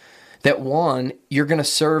 knowing that one, you're going to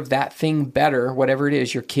serve that thing better, whatever it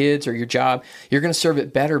is, your kids or your job, you're going to serve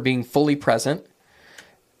it better being fully present.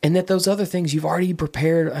 And that those other things, you've already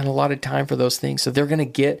prepared and allotted time for those things. So they're going to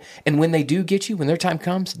get, and when they do get you, when their time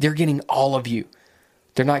comes, they're getting all of you.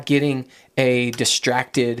 They're not getting a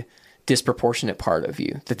distracted, disproportionate part of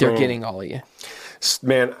you, that they're getting all of you.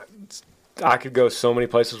 Man, I could go so many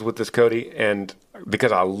places with this, Cody, and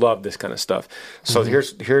because I love this kind of stuff. So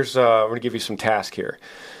here's I'm going to give you some tasks here.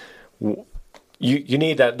 You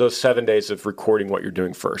need those 7 days of recording what you're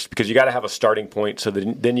doing first, because you got to have a starting point so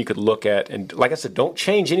that then you could look at, and like I said, don't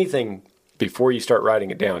change anything before you start writing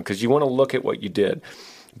it down, because you want to look at what you did.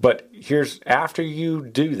 But after you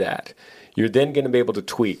do that, you're then going to be able to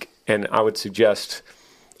tweak. And I would suggest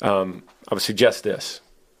this.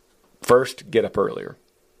 First, get up earlier.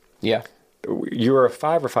 Yeah. You're a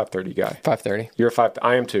 5 or 5:30 guy? 5:30. You're a 5.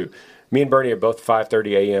 I am too. Me and Bernie are both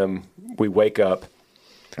 5:30 a.m. We wake up.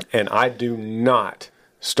 And I do not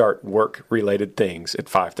start work-related things at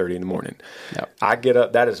 5:30 in the morning. No. I get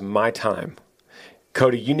up. That is my time.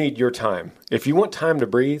 Cody, you need your time. If you want time to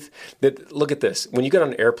breathe, look at this. When you get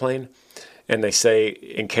on an airplane and they say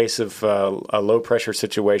in case of a low-pressure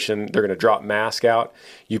situation, they're going to drop mask out,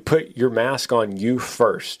 you put your mask on you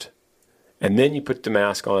first, and then you put the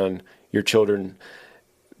mask on your children.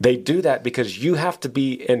 They do that because you have to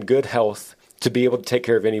be in good health to be able to take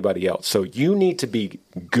care of anybody else. So you need to be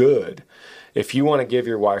good if you want to give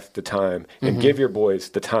your wife the time and give your boys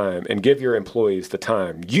the time and give your employees the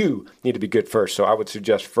time, you need to be good first. So I would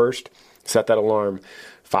suggest first, set that alarm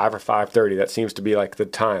 5 or 5:30. That seems to be like the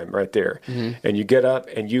time right there. And you get up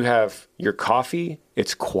and you have your coffee.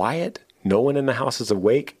 It's quiet. No one in the house is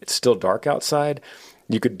awake. It's still dark outside.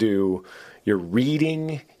 You could do your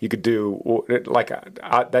reading. You could do,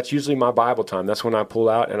 that's usually my Bible time. That's when I pull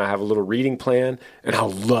out and I have a little reading plan, and I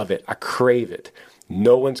love it. I crave it.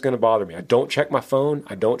 No one's going to bother me. I don't check my phone.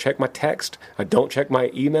 I don't check my text. I don't check my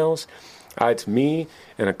emails. It's me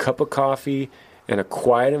and a cup of coffee in a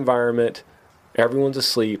quiet environment. Everyone's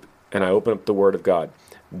asleep, and I open up the Word of God.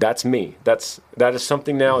 That's me. That is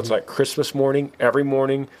something now. It's like Christmas morning. Every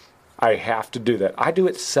morning, I have to do that. I do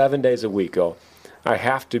it 7 days a week, I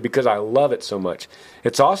have to, because I love it so much.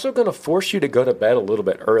 It's also going to force you to go to bed a little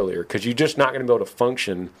bit earlier, because you're just not going to be able to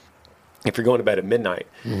function if you're going to bed at midnight.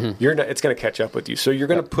 It's going to catch up with you. So you're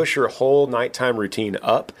going to push your whole nighttime routine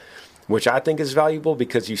up, which I think is valuable,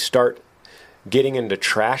 because you start getting into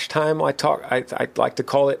trash time, I like to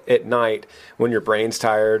call it, at night when your brain's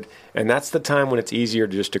tired. And that's the time when it's easier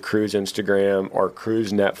just to cruise Instagram or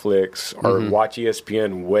cruise Netflix or watch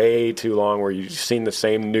ESPN way too long, where you've seen the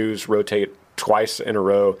same news rotate twice in a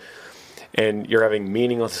row, and you're having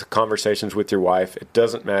meaningless conversations with your wife. It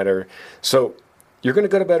doesn't matter. So you're going to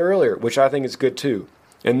go to bed earlier, which I think is good too.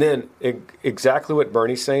 And then exactly what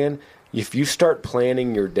Bernie's saying, if you start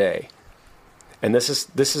planning your day, and this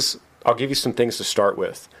is, I'll give you some things to start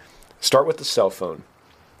with. Start with the cell phone.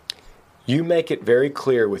 You make it very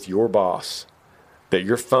clear with your boss that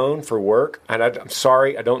your phone for work, and I'm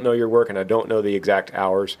sorry, I don't know your work and I don't know the exact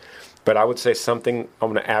hours, but I would say something,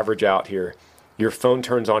 I'm going to average out here. Your phone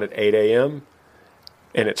turns on at 8 a.m.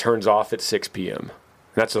 and it turns off at 6 p.m.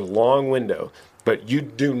 That's a long window, but you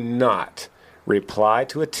do not reply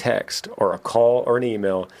to a text or a call or an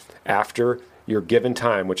email after your given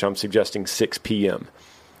time, which I'm suggesting 6 p.m.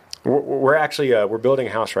 We're actually we're building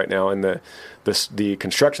a house right now, and the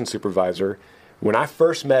construction supervisor, when I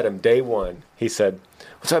first met him day one, he said,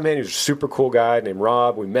 "What's up, man?" He was a super cool guy named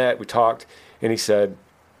Rob. We met, we talked, and he said,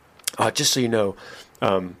 "Just so you know,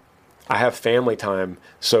 I have family time,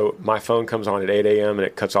 so my phone comes on at 8 a.m. and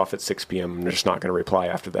it cuts off at 6 p.m. I'm just not going to reply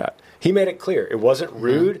after that." He made it clear. It wasn't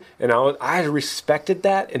rude, and I respected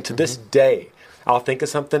that, and to this day, I'll think of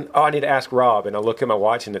something, I need to ask Rob, and I'll look at my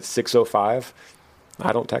watch, and it's 6:05.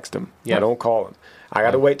 I don't text him. I don't call him. I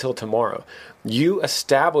got to wait till tomorrow. You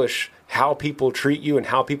establish how people treat you and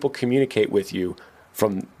how people communicate with you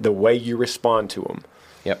from the way you respond to them.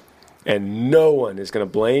 Yep. And no one is going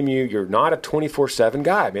to blame you. You're not a 24/7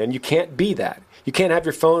 guy, man. You can't be that. You can't have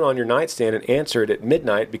your phone on your nightstand and answer it at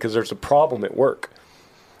midnight because there's a problem at work.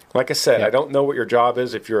 Like I said, I don't know what your job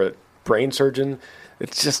is. If you're a brain surgeon,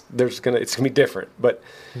 it's just it's going to be different. But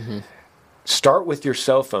start with your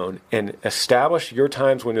cell phone and establish your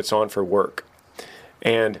times when it's on for work.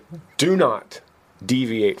 And do not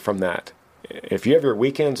deviate from that. If you have your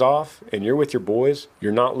weekends off and you're with your boys,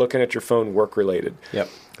 you're not looking at your phone work-related. Yep.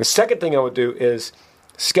 The second thing I would do is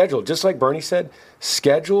schedule, just like Bernie said,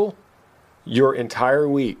 schedule your entire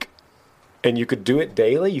week. And you could do it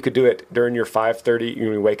daily. You could do it during your 5:30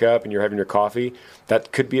 when you wake up and you're having your coffee.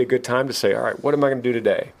 That could be a good time to say, all right, what am I going to do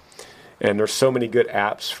today? And there's so many good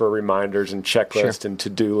apps for reminders and checklists and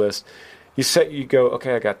to-do lists. You go,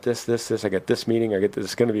 okay, I got this, I got this meeting, I get this.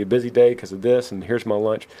 It's going to be a busy day because of this, and here's my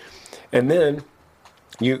lunch. And then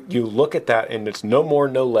you look at that, and it's no more,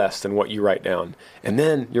 no less than what you write down. And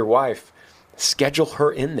then your wife, schedule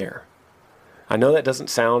her in there. I know that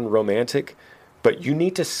doesn't sound romantic, but you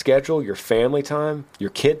need to schedule your family time,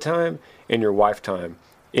 your kid time, and your wife time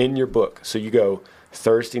in your book. So you go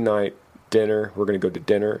Thursday night, dinner, we're going to go to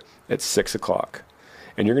dinner at 6 o'clock.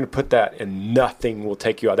 And you're going to put that, and nothing will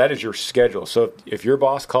take you out. That is your schedule. So if your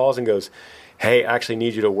boss calls and goes, hey, I actually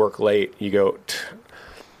need you to work late, you go,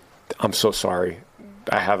 I'm so sorry.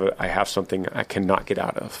 I have something I cannot get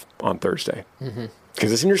out of on Thursday.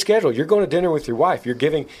 Because it's in your schedule. You're going to dinner with your wife. You're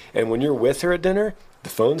giving, and when you're with her at dinner, the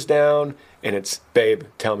phone's down, and it's, babe,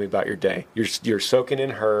 tell me about your day. You're soaking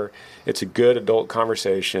in her. It's a good adult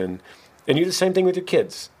conversation. And you do the same thing with your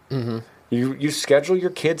kids. You schedule your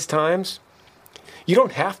kids' times. You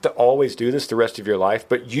don't have to always do this the rest of your life,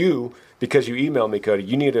 but because you emailed me, Cody,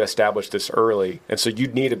 you need to establish this early, and so you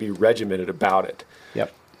need to be regimented about it.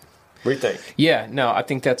 Yep. What do you think? Yeah, no, I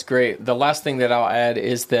think that's great. The last thing that I'll add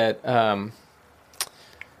is that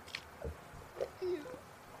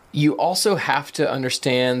you also have to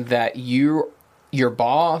understand that your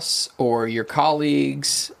boss or your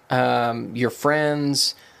colleagues, your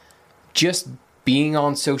friends, just being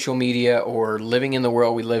on social media or living in the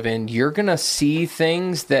world we live in, you're going to see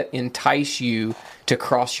things that entice you to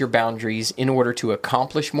cross your boundaries in order to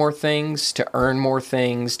accomplish more things, to earn more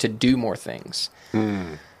things, to do more things.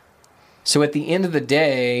 So at the end of the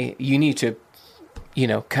day, you need to,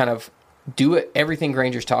 kind of do it, everything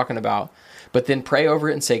Granger's talking about, but then pray over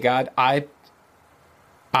it and say, God, I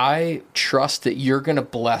trust that you're going to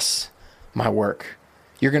bless my work.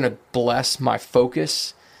 You're going to bless my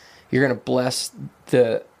focus. You're going to bless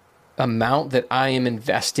the amount that I am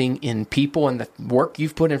investing in people and the work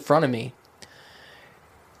you've put in front of me.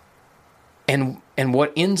 And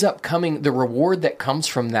what ends up coming, the reward that comes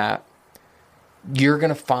from that, you're going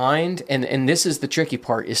to find, and this is the tricky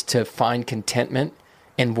part, is to find contentment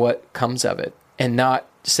in what comes of it and not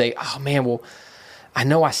say, oh man, well, I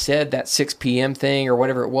know I said that 6 p.m. thing or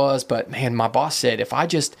whatever it was, but man, my boss said if I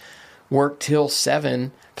just work till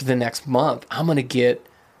 7 for the next month, I'm going to get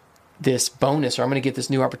this bonus or I'm going to get this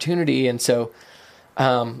new opportunity. And so,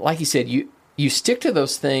 like you said, you stick to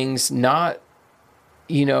those things, not,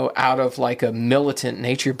 out of like a militant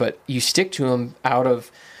nature, but you stick to them out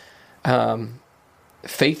of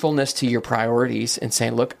faithfulness to your priorities and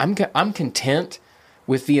saying, look, I'm content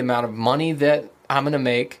with the amount of money that I'm going to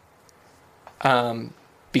make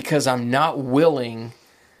because I'm not willing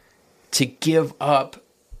to give up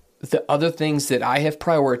the other things that I have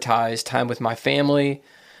prioritized, time with my family,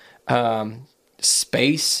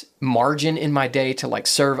 space, margin in my day to like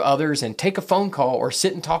serve others and take a phone call or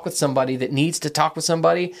sit and talk with somebody that needs to talk with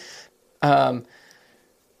somebody.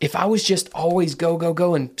 If I was just always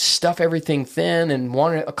go and stuff everything thin and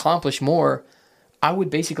want to accomplish more, I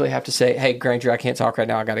would basically have to say, hey, Granger, I can't talk right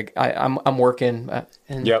now. I'm working.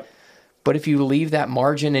 Yep. But if you leave that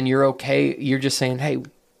margin and you're okay, you're just saying, hey,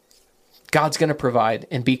 God's going to provide,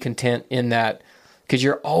 and be content in that, because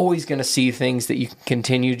you're always going to see things that you can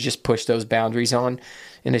continue to just push those boundaries on,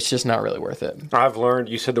 and it's just not really worth it. I've learned,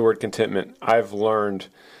 you said the word contentment. I've learned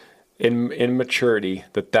in maturity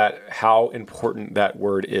that how important that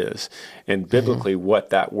word is, and biblically what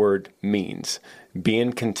that word means.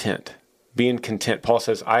 Being content. Being content. Paul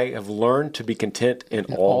says, I have learned to be content in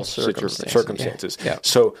all circumstances. Yeah.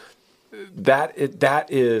 So that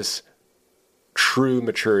is true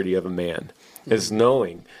maturity of a man, is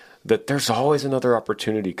knowing that there's always another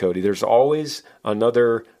opportunity, Cody. There's always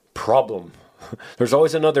another problem. There's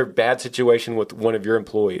always another bad situation with one of your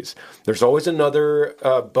employees. There's always another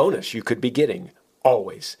bonus you could be getting,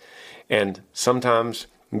 always. And sometimes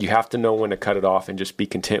you have to know when to cut it off and just be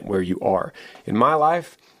content where you are. In my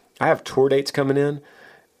life, I have tour dates coming in.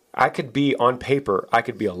 I could be, on paper, I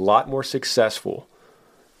could be a lot more successful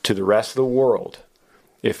to the rest of the world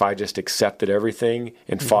if I just accepted everything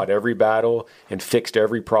and fought every battle and fixed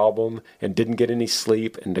every problem and didn't get any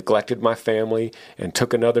sleep and neglected my family and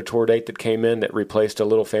took another tour date that came in that replaced a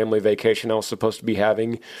little family vacation I was supposed to be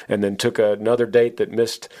having, and then took another date that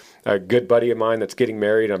missed a good buddy of mine that's getting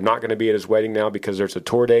married. I'm not going to be at his wedding now because there's a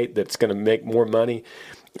tour date that's going to make more money.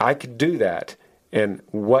 I could do that. And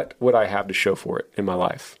what would I have to show for it in my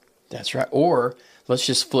life? That's right. Or let's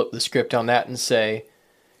just flip the script on that and say,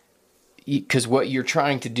 because what you're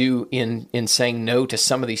trying to do in saying no to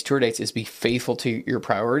some of these tour dates is be faithful to your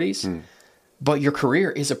priorities. But your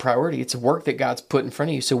career is a priority. It's work that God's put in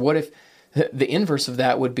front of you. So what if the inverse of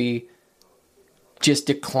that would be just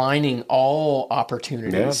declining all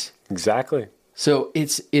opportunities? Yeah, exactly. So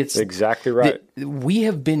it's exactly right. We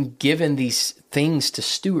have been given these things to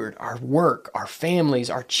steward: our work, our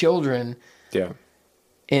families, our children. Yeah.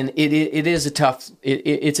 And it is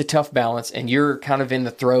it's a tough balance, and you're kind of in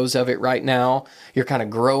the throes of it right now. You're kind of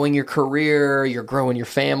growing your career, you're growing your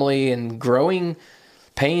family, and growing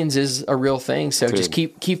pains is a real thing. So just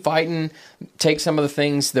keep fighting. Take some of the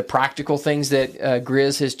things, the practical things that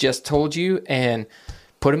Grizz has just told you, and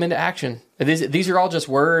put them into action. These are all just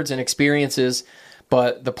words and experiences,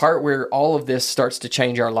 but the part where all of this starts to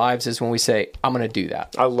change our lives is when we say, I'm going to do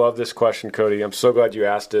that. I love this question, Cody. I'm so glad you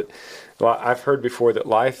asked it. Well, I've heard before that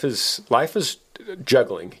life is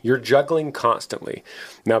juggling. You're juggling constantly.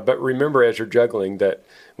 Now, but remember as you're juggling that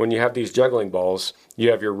when you have these juggling balls,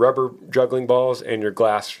 you have your rubber juggling balls and your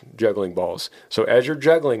glass juggling balls. So as you're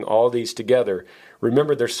juggling all these together,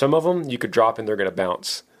 remember there's some of them you could drop and they're going to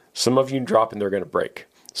bounce. Some of you drop and they're going to break.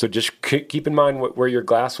 So just keep in mind where your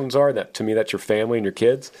glass ones are. That, to me, that's your family and your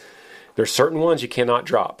kids. There's certain ones you cannot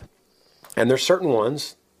drop. And there's certain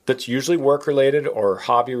ones that's usually work-related or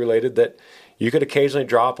hobby-related that you could occasionally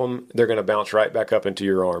drop them. They're going to bounce right back up into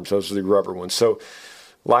your arms. Those are the rubber ones. So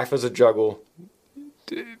life is a juggle.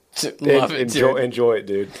 Love it, enjoy it,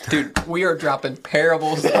 dude. Dude, we are dropping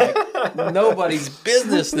parables like nobody's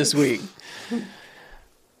business this week.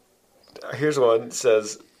 Here's one. It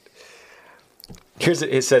says,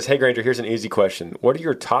 "Hey Granger, here's an easy question. What are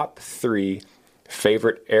your top 3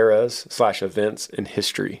 favorite eras/events in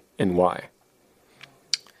history and why?"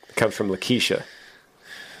 It comes from Lakeisha.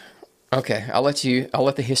 Okay, I'll let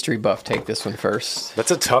the history buff take this one first.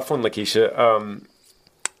 That's a tough one, Lakeisha.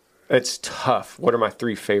 It's tough. What are my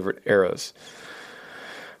 3 favorite eras?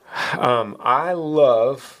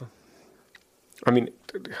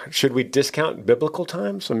 Should we discount biblical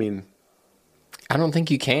times? I don't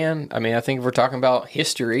think you can. I think if we're talking about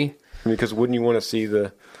history, because wouldn't you want to see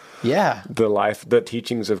the life, the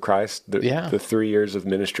teachings of Christ, the 3 years of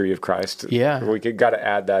ministry of Christ? Yeah, we got to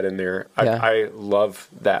add that in there. I love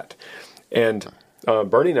that. And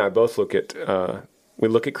Bernie and I both look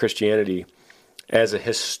at Christianity as a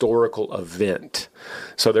historical event.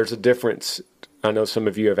 So there's a difference. I know some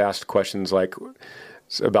of you have asked questions like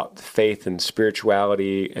about faith and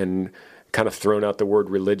spirituality and kind of thrown out the word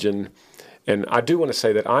religion. And I do want to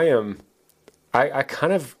say that I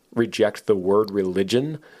kind of reject the word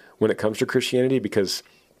religion when it comes to Christianity, because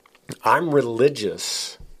I'm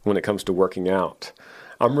religious when it comes to working out.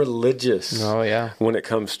 I'm religious when it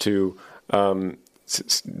comes to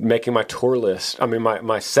making my tour list.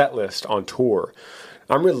 My set list on tour.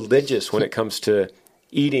 I'm religious when it comes to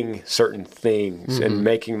eating certain things and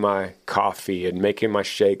making my coffee and making my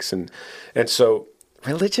shakes. And so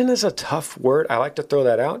religion is a tough word. I like to throw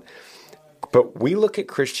that out. But we look at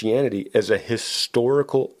Christianity as a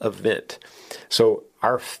historical event. So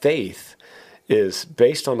our faith is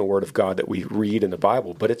based on the Word of God that we read in the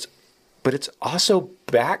Bible, but it's also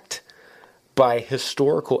backed by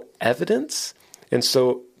historical evidence. And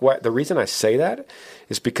so the reason I say that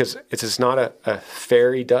is because it's not a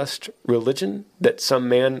fairy dust religion that some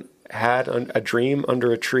man had a dream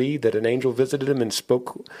under a tree that an angel visited him and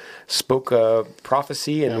spoke a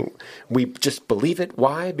prophecy, and we just believe it.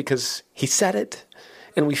 Why? Because he said it,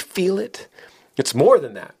 and we feel it. It's more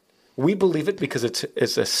than that. We believe it because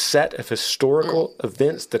it's a set of historical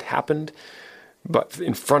events that happened, but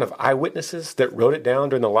in front of eyewitnesses that wrote it down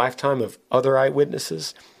during the lifetime of other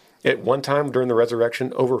eyewitnesses. At one time during the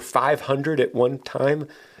resurrection, over 500 at one time,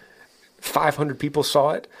 500 people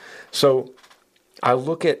saw it. So I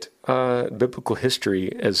look at biblical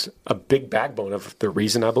history as a big backbone of the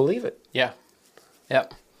reason I believe it. Yeah.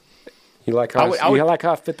 Yep. You like how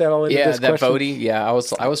I fit that all into this question? Yeah, that Bodie. Yeah, I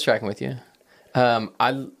was tracking with you.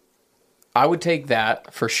 I would take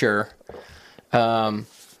that for sure. I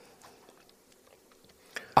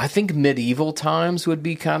think medieval times would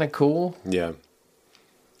be kind of cool. Yeah.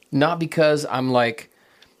 Not because I'm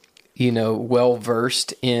well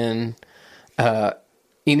versed in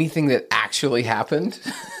anything that actually happened,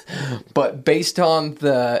 but based on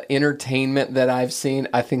the entertainment that I've seen,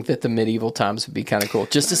 I think that the medieval times would be kind of cool.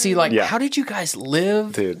 Just to see, how did you guys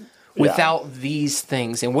live without these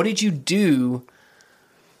things? And what did you do?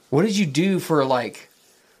 What did you do for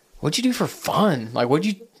what'd you do for fun?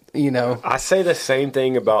 I say the same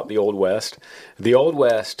thing about the Old West. The Old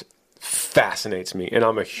West fascinates me, and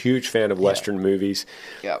I'm a huge fan of Western movies.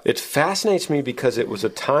 Yep. It fascinates me because it was a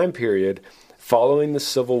time period following the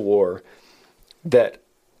Civil War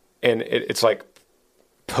it's like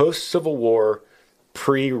post-Civil War,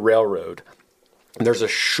 pre-railroad. There's a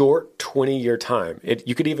short 20-year time.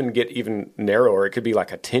 You could even get even narrower. It could be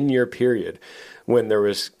like a 10-year period when there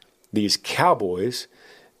was these cowboys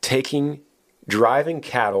driving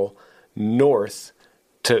cattle north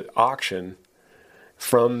to auction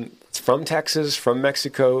from Texas, from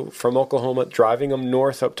Mexico, from Oklahoma, driving them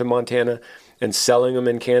north up to Montana and selling them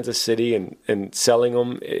in Kansas City and selling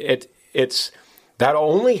them. It's that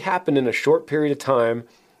only happened in a short period of time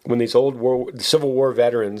when these Civil War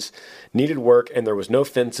veterans needed work and there was no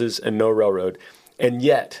fences and no railroad. And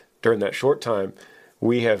yet, during that short time,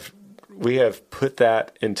 we have put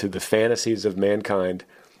that into the fantasies of mankind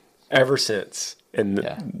ever since. And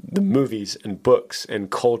the movies and books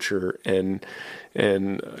and culture and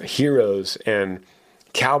heroes and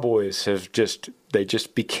cowboys they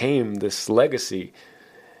just became this legacy.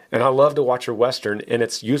 And I love to watch a Western, and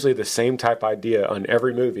it's usually the same type idea on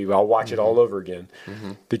every movie. I'll watch it all over again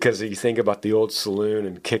because you think about the old saloon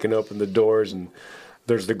and kicking open the doors, and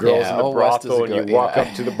there's the girls in the brothel, and you walk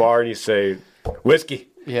up to the bar and you say, "Whiskey."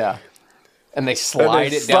 Yeah. And they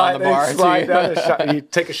slide it down the bar. You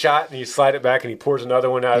take a shot and you slide it back, and he pours another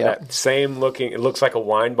one out of that same looking. It looks like a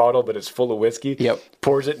wine bottle, but it's full of whiskey. Yep.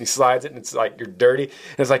 Pours it and he slides it, and it's like you're dirty.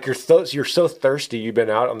 And it's like you're so thirsty. You've been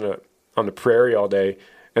out on the prairie all day,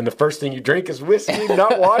 and the first thing you drink is whiskey,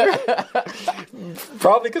 not water.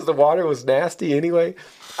 Probably because the water was nasty anyway.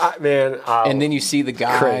 And then you see the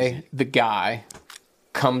guy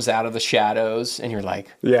comes out of the shadows, and you're like,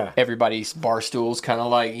 Yeah. everybody's bar stools kind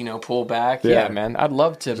of like, pull back. Yeah. Yeah, man. I'd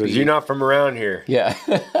love to be. You're not from around here. Yeah.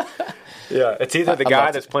 Yeah, it's either the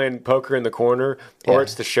guy that's playing poker in the corner, or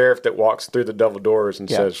it's the sheriff that walks through the double doors and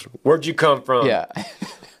says, "Where'd you come from?" Yeah.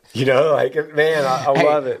 Man, I Hey,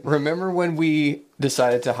 love it. Remember when we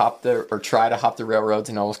decided to try to hop the railroads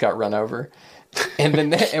and almost got run over? And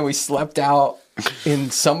then and we slept out in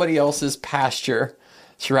somebody else's pasture,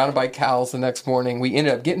 surrounded by cows the next morning. We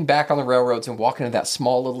ended up getting back on the railroads and walking to that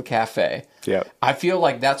small little cafe. Yeah. I feel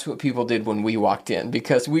like that's what people did when we walked in,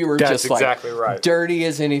 because we were That's just like exactly right. dirty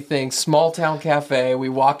as anything, small town cafe. We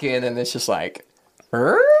walk in and it's just like,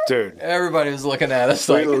 Dude. everybody was looking at us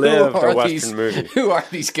like, lived a Western these, movie. who are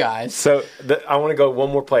these guys? So I want to go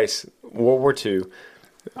one more place. World War II.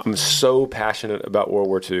 I'm so passionate about World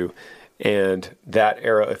War II and that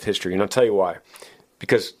era of history. And I'll tell you why.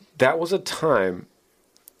 Because that was a time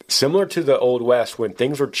similar to the Old West when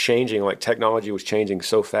things were changing, like technology was changing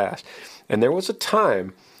so fast. And there was a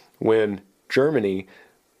time when Germany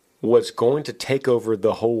was going to take over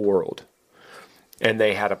the whole world. And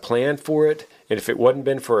they had a plan for it. And if it hadn't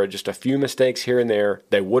been for just a few mistakes here and there,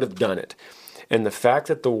 they would have done it. And the fact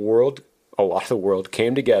that a lot of the world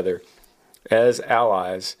came together as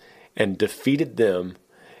allies and defeated them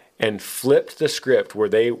and flipped the script where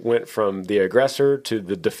they went from the aggressor to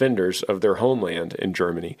the defenders of their homeland in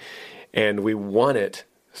Germany. And we won it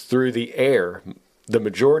through the air. The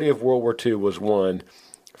majority of World War II was won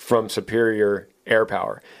from superior air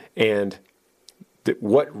power. And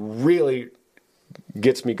what really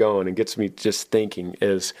gets me going and gets me just thinking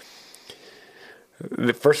is,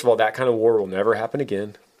 first of all, that kind of war will never happen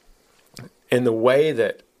again. And the way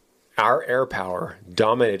that our air power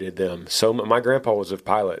dominated them. So my grandpa was a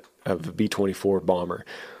pilot of a B-24 bomber.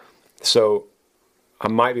 So I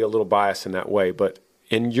might be a little biased in that way, but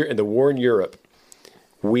in the war in Europe,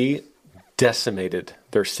 we decimated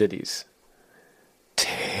their cities.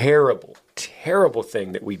 Terrible, terrible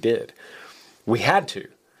thing that we did. We had to.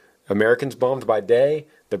 Americans bombed by day,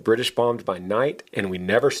 the British bombed by night, and we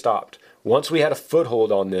never stopped. Once we had a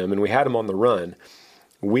foothold on them and we had them on the run,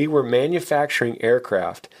 we were manufacturing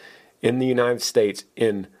aircraft in the United States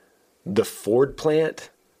in the Ford plant,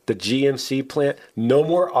 the GMC plant. No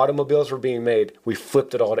more automobiles were being made. We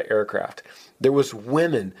flipped it all to aircraft. There was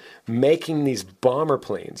women making these bomber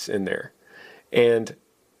planes in there. And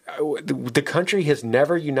the country has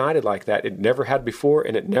never united like that. It never had before,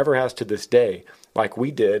 and it never has to this day, like we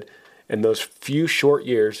did in those few short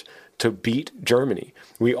years to beat Germany.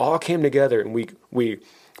 We all came together and we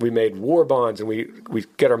made war bonds, and we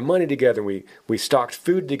got our money together. We stocked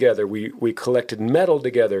food together. We collected metal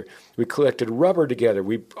together. We collected rubber together.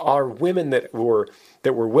 Our women that were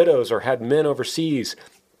widows or had men overseas,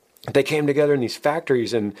 they came together in these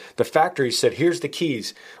factories, and the factories said, "Here's the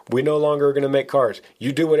keys. We no longer are going to make cars.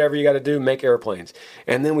 You do whatever you got to do, make airplanes."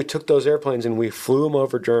 And then we took those airplanes and we flew them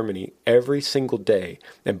over Germany every single day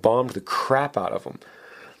and bombed the crap out of them.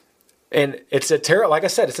 And like I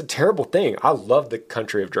said, it's a terrible thing. I love the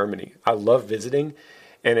country of Germany. I love visiting,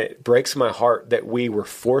 and it breaks my heart that we were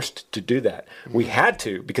forced to do that. We had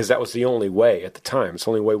to, because that was the only way at the time. It's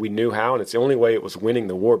the only way we knew how, and it's the only way it was winning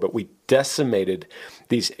the war. But we decimated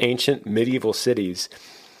these ancient medieval cities,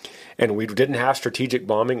 and we didn't have strategic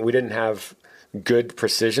bombing. We didn't have good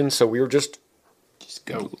precision, so we were just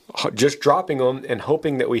dropping them and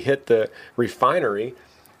hoping that we hit the refinery,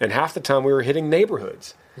 and half the time we were hitting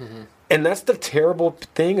neighborhoods. Mm-hmm. And that's the terrible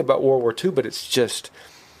thing about World War II, but it's just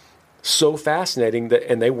so fascinating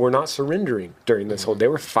and they were not surrendering during this whole, they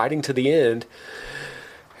were fighting to the end.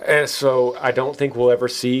 And so I don't think we'll ever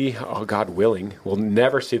see, God willing, we'll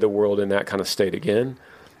never see the world in that kind of state again.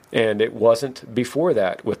 And it wasn't before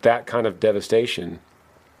that with that kind of devastation.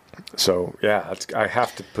 So yeah, I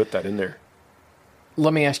have to put that in there.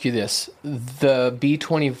 Let me ask you this. The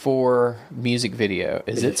B-24 music video,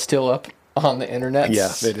 is it still up on the internet? Yeah,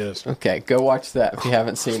 it is. Okay, go watch that if you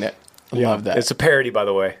haven't seen it. I love that. It's a parody, by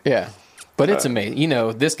the way. Yeah, but it's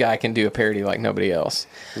amazing. This guy can do a parody like nobody else.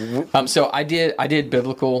 So I did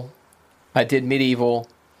biblical, I did medieval,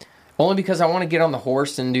 only because I want to get on the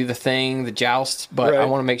horse and do the joust, but I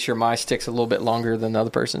want to make sure my stick's a little bit longer than the other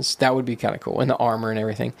person's. That would be kind of cool, and the armor and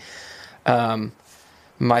everything.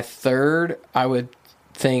 My third, I would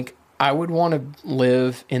think I would want to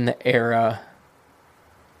live in the era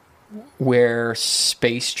where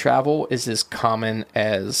space travel is as common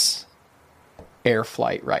as air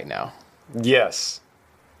flight right now. Yes.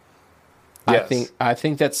 I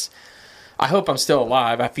think that's, I hope I'm still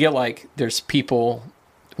alive. I feel like there's people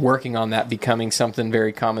working on that becoming something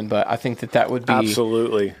very common, but I think that would be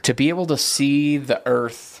absolutely to be able to see the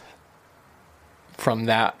Earth from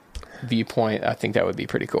that viewpoint, I think that would be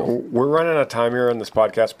pretty cool. We're running out of time here on this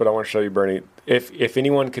podcast, but I want to show you, Bernie. If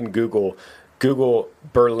anyone can Google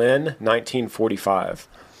Berlin 1945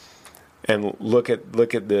 and look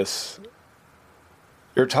at this.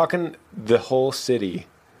 You're talking the whole city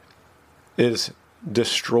is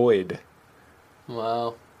destroyed.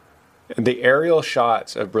 Wow. And the aerial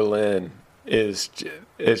shots of Berlin is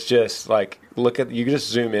just like, you can just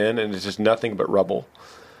zoom in and it's just nothing but rubble.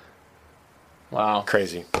 Wow.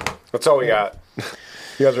 Crazy. That's all we got.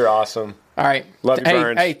 You guys are awesome. All right. Love you,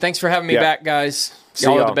 Burns. Hey, thanks for having me back, guys. See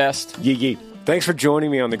y'all y'all. are the best. Yee. Thanks for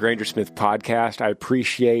joining me on the Granger Smith podcast. I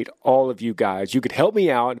appreciate all of you guys. You could help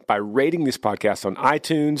me out by rating this podcast on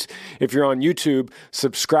iTunes. If you're on YouTube,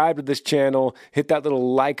 subscribe to this channel, hit that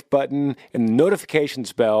little like button and the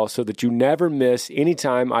notifications bell so that you never miss any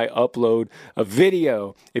time I upload a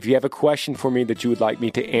video. If you have a question for me that you would like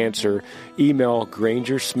me to answer, email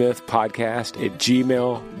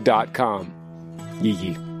grangersmithpodcast@gmail.com.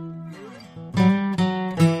 Yee.